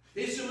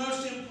 It's the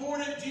most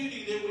important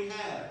duty that we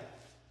have.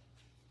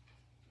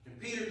 And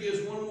Peter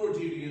gives one more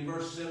duty in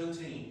verse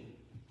 17.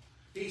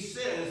 He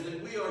says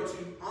that we are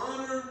to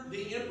honor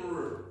the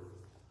emperor.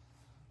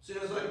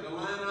 Sounds like the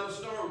line out of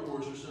Star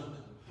Wars or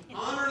something.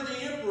 Honor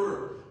the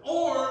emperor.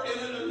 Or,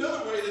 in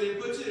another way that he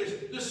puts it,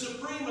 is the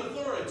supreme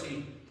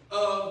authority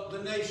of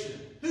the nation.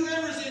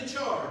 Whoever's in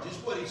charge is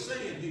what he's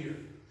saying here.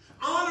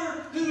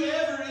 Honor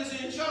whoever is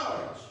in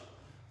charge.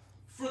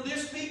 For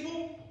this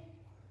people,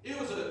 it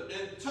was a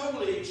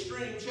totally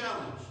extreme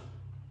challenge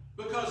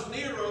because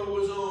Nero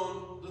was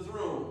on the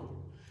throne.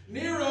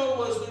 Nero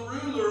was the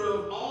ruler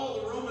of all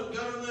the Roman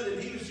government,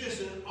 and he was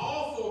just an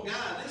awful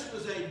guy. This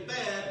was a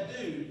bad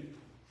dude.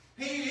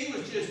 He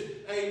was just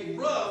a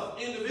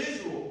rough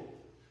individual.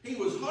 He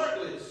was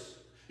heartless.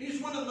 He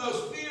was one of the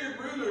most feared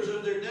rulers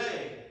of their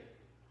day.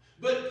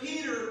 But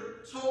Peter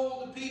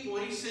told the people,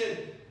 he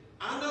said,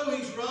 I know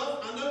he's rough,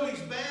 I know he's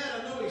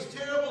bad, I know he's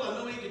terrible, I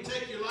know he can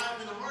take your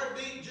life in a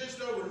heartbeat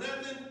just over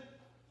nothing,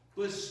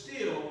 but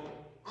still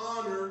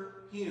honor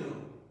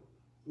him.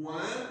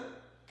 Why?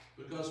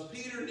 Because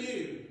Peter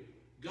knew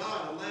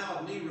God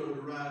allowed Nero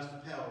to rise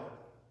to power.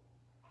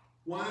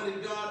 Why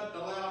did God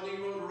allow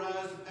Nero to rise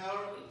to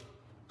power?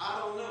 I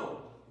don't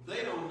know.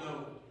 They don't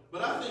know.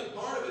 But I think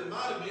part of it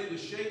might have been to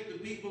shape the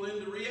people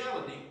into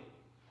reality.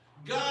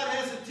 God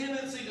has a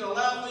tendency to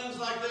allow things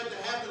like that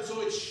to happen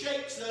so it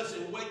shakes us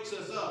and wakes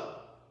us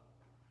up.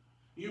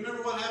 You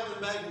remember what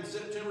happened back in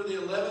September the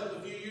 11th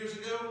a few years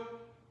ago?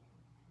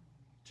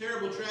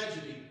 Terrible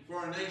tragedy for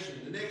our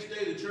nation. The next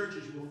day the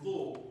churches were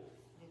full.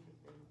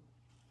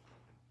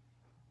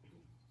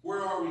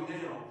 Where are we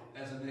now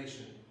as a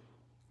nation?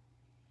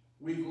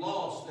 We've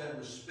lost that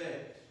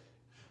respect.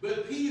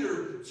 But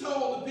Peter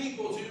told the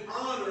people to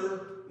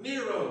honor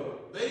Nero.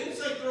 They didn't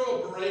say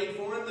throw a parade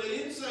for him. They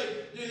didn't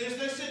say do this.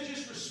 They said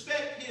just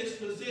respect his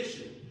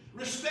position.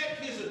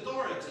 Respect his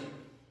authority.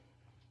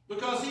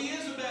 Because he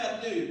is a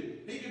bad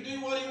dude. He can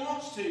do what he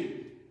wants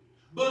to.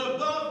 But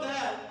above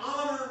that,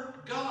 honor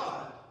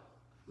God.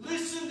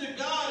 Listen to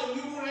God and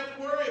you won't have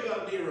to worry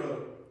about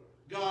Nero.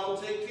 God will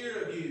take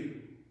care of you.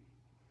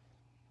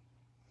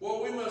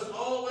 What we must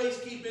always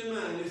keep in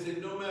mind is that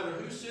no matter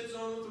who sits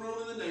on the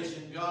throne of the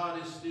nation,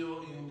 God is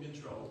still in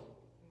control.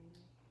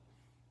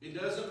 It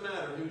doesn't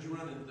matter who's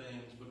running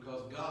things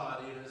because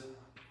God is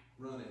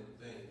running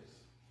things.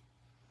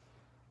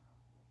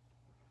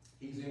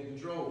 He's in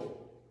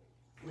control.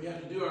 We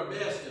have to do our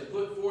best to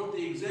put forth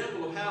the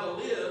example of how to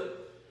live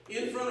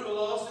in front of a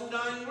lost and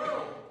dying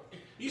world.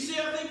 You see,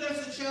 I think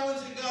that's the challenge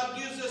that God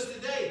gives us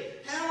today.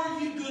 How are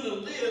you going to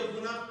live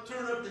when I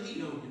turn up the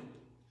heat on you?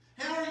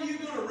 How are you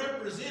going to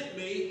represent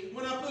me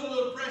when I put a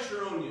little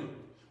pressure on you?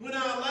 When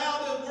I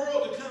allow the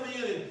world to come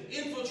in and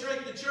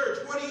infiltrate the church,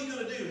 what are you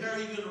going to do? How are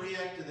you going to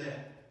react to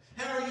that?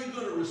 How are you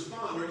going to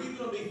respond? Are you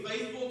going to be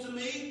faithful to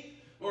me?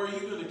 Or are you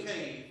going to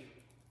cave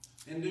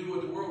and do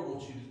what the world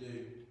wants you to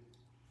do?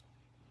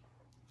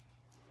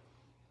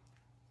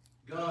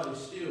 God is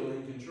still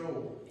in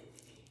control.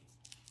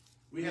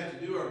 We have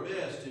to do our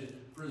best to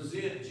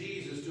present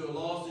Jesus to a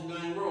lost and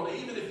dying world,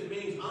 even if it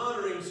means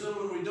honoring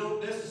someone we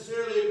don't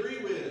necessarily agree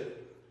with.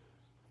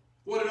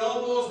 What it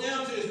all boils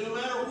down to is no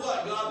matter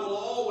what, God will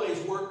always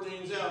work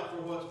things out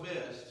for what's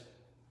best.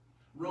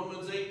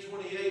 Romans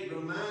 8:28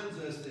 reminds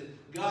us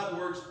that God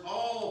works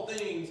all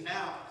things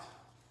out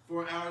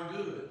for our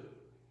good.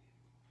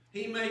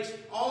 He makes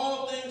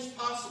all things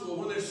possible.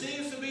 When there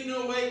seems to be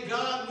no way,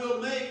 God will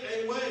make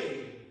a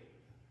way.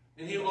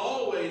 And He'll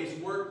always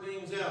work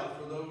things out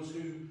for those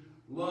who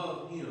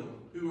love Him,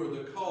 who are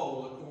the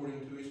called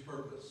according to His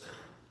purpose.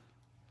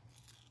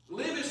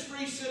 Live as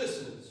free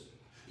citizens,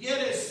 yet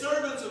as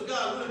servants of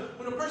God.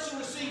 When a person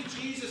receives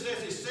Jesus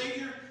as his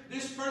Savior,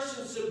 this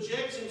person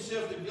subjects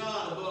himself to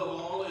God above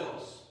all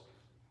else.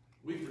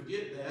 We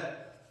forget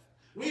that.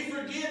 We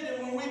forget that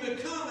when we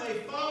become a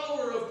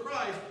follower of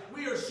Christ,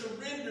 we are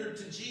surrendered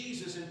to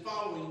Jesus and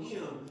following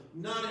Him,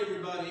 not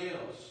everybody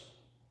else.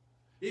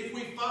 If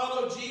we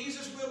follow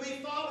Jesus, we'll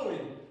be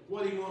following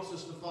what He wants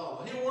us to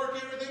follow. He'll work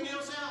everything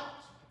else out.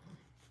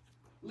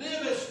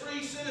 Live as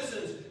free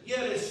citizens,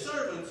 yet as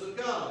servants of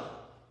God.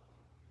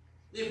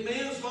 If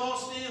man's law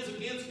stands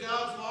against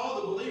God's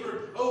law, the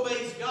believer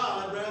obeys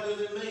God rather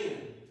than man.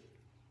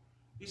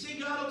 You see,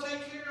 God will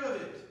take care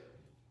of it.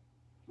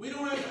 We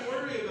don't have to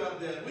worry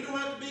about that. We don't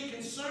have to be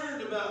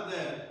concerned about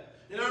that.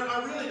 And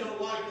I really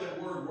don't like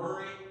that word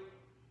worry,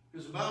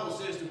 because the Bible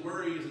says to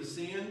worry is a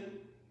sin.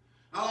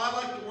 I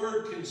like the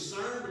word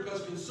concern,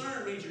 because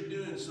concern means you're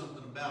doing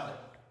something about it.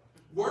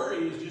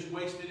 Worry is just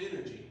wasted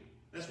energy.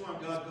 That's why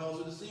God calls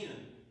it a sin.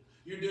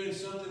 You're doing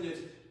something that's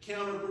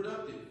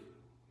counterproductive.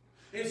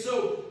 And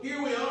so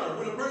here we are.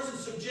 When a person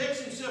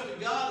subjects himself to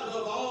God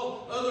above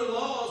all other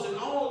laws and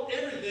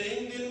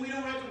everything, then we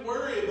don't have to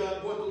worry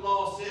about what the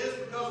law says,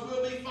 because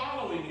we'll be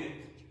following it.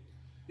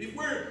 If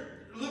we're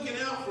looking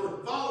out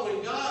for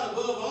following God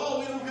above all,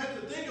 we don't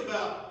have to think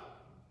about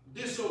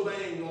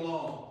disobeying the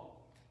law.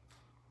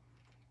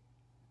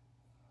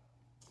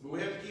 But we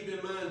have to keep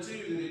in mind,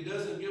 too, that it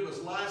doesn't give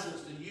us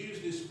license to use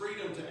this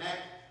freedom to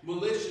act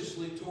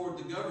maliciously toward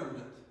the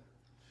government.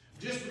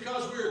 Just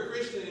because we're a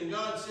Christian and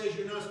God says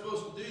you're not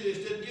supposed to do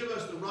this doesn't give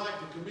us the right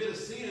to commit a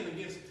sin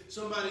against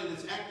somebody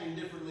that's acting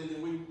differently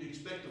than we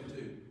expect them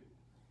to.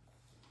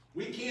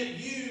 We can't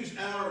use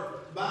our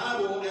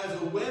Bible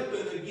as a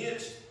weapon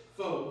against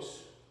folks.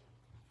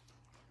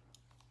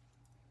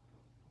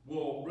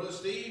 Well, Brother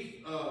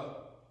Steve,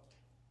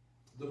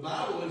 the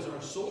Bible is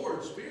our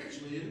sword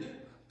spiritually, isn't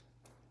it?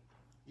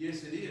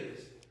 Yes, it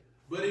is.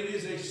 But it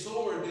is a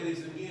sword that is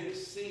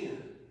against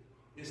sin.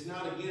 It's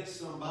not against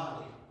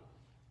somebody.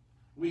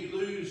 We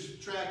lose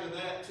track of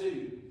that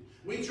too.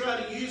 We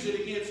try to use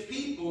it against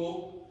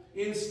people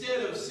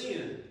instead of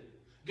sin.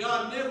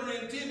 God never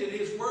intended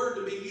His Word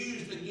to be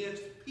used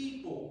against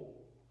people.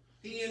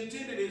 He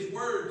intended His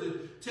Word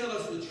to tell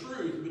us the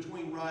truth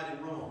between right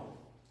and wrong.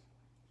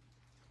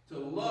 To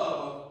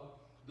love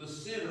the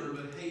sinner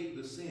but hate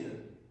the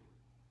sin.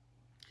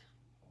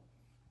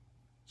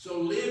 So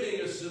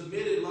living a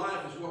submitted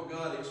life is what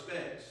God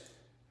expects.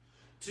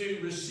 To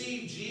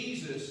receive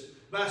Jesus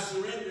by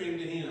surrendering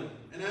to Him.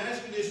 And I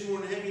ask you this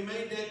morning, have you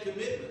made that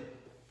commitment?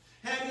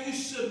 Have you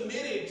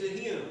submitted to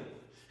Him?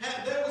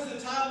 That was the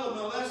title of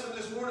my lesson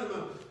this morning.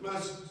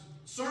 My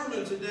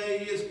sermon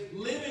today is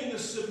Living a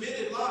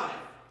Submitted Life.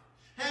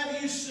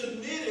 Have you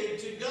submitted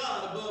to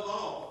God above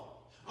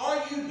all?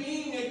 Are you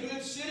being a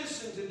good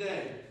citizen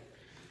today?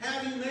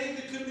 Have you made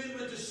the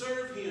commitment to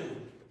serve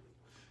Him?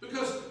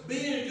 Because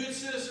being a good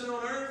citizen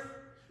on earth,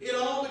 it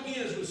all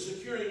begins with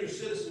securing your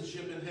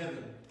citizenship in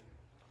heaven.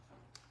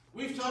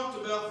 We've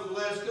talked about for the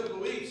last couple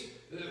of weeks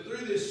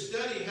through this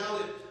study how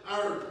that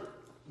our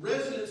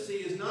residency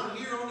is not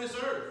here on this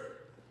earth.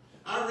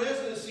 Our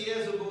residency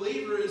as a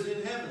believer is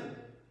in heaven.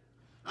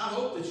 I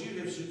hope that you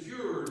have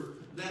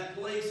secured that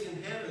place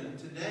in heaven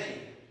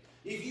today.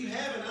 If you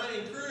haven't, I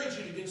encourage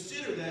you to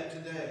consider that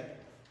today.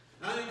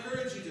 I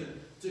encourage you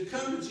to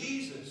come to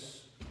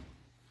Jesus.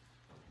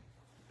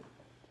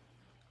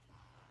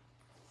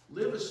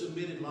 Live a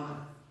submitted life.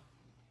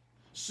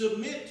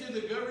 Submit to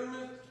the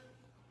government,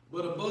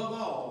 but above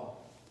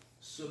all,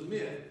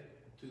 submit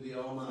to the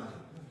Almighty.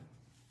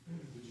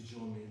 Would you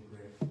join me in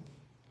prayer?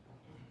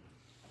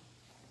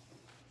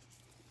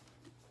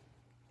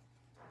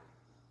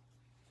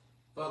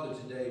 Father,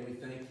 today we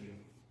thank you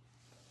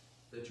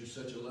that you're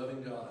such a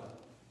loving God.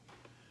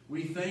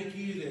 We thank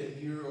you that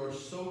you are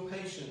so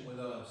patient with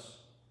us.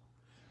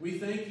 We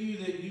thank you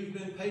that you've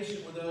been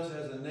patient with us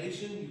as a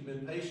nation. You've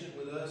been patient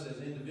with us as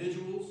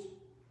individuals.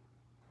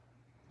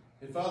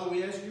 And Father,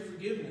 we ask your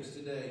forgiveness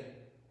today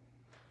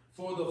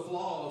for the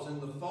flaws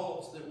and the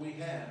faults that we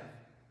have.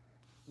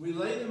 We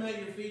lay them at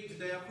your feet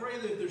today. I pray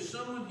that if there's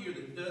someone here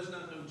that does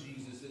not know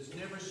Jesus, that's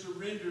never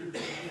surrendered to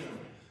Him,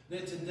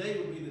 that today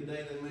would be the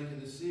day they make a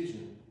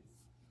decision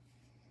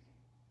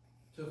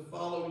to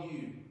follow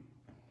you.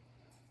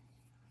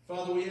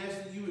 Father, we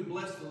ask that you would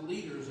bless the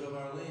leaders of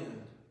our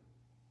land.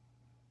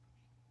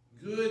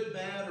 Good,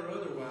 bad, or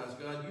otherwise,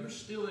 God, you're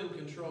still in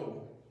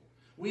control.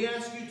 We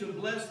ask you to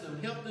bless them,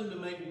 help them to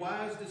make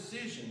wise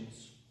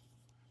decisions.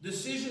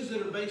 Decisions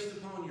that are based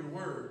upon your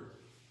word.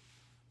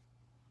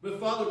 But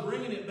Father,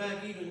 bringing it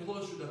back even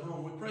closer to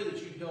home, we pray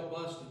that you'd help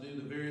us to do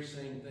the very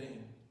same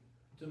thing.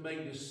 To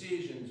make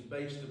decisions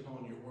based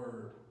upon your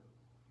word.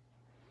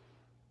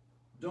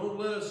 Don't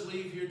let us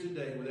leave here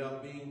today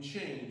without being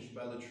changed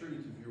by the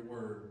truth of your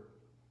word.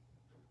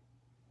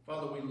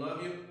 Father, we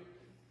love you.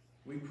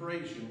 We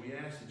praise you. We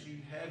ask that you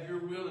have your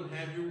will and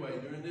have your way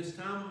during this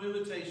time of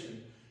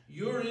invitation.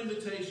 Your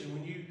invitation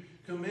when you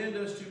command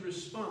us to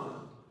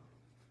respond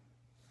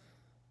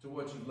to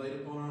what you've laid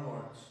upon our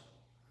hearts.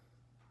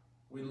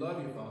 We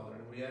love you, Father,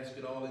 and we ask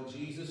it all in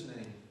Jesus'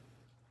 name.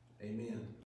 Amen.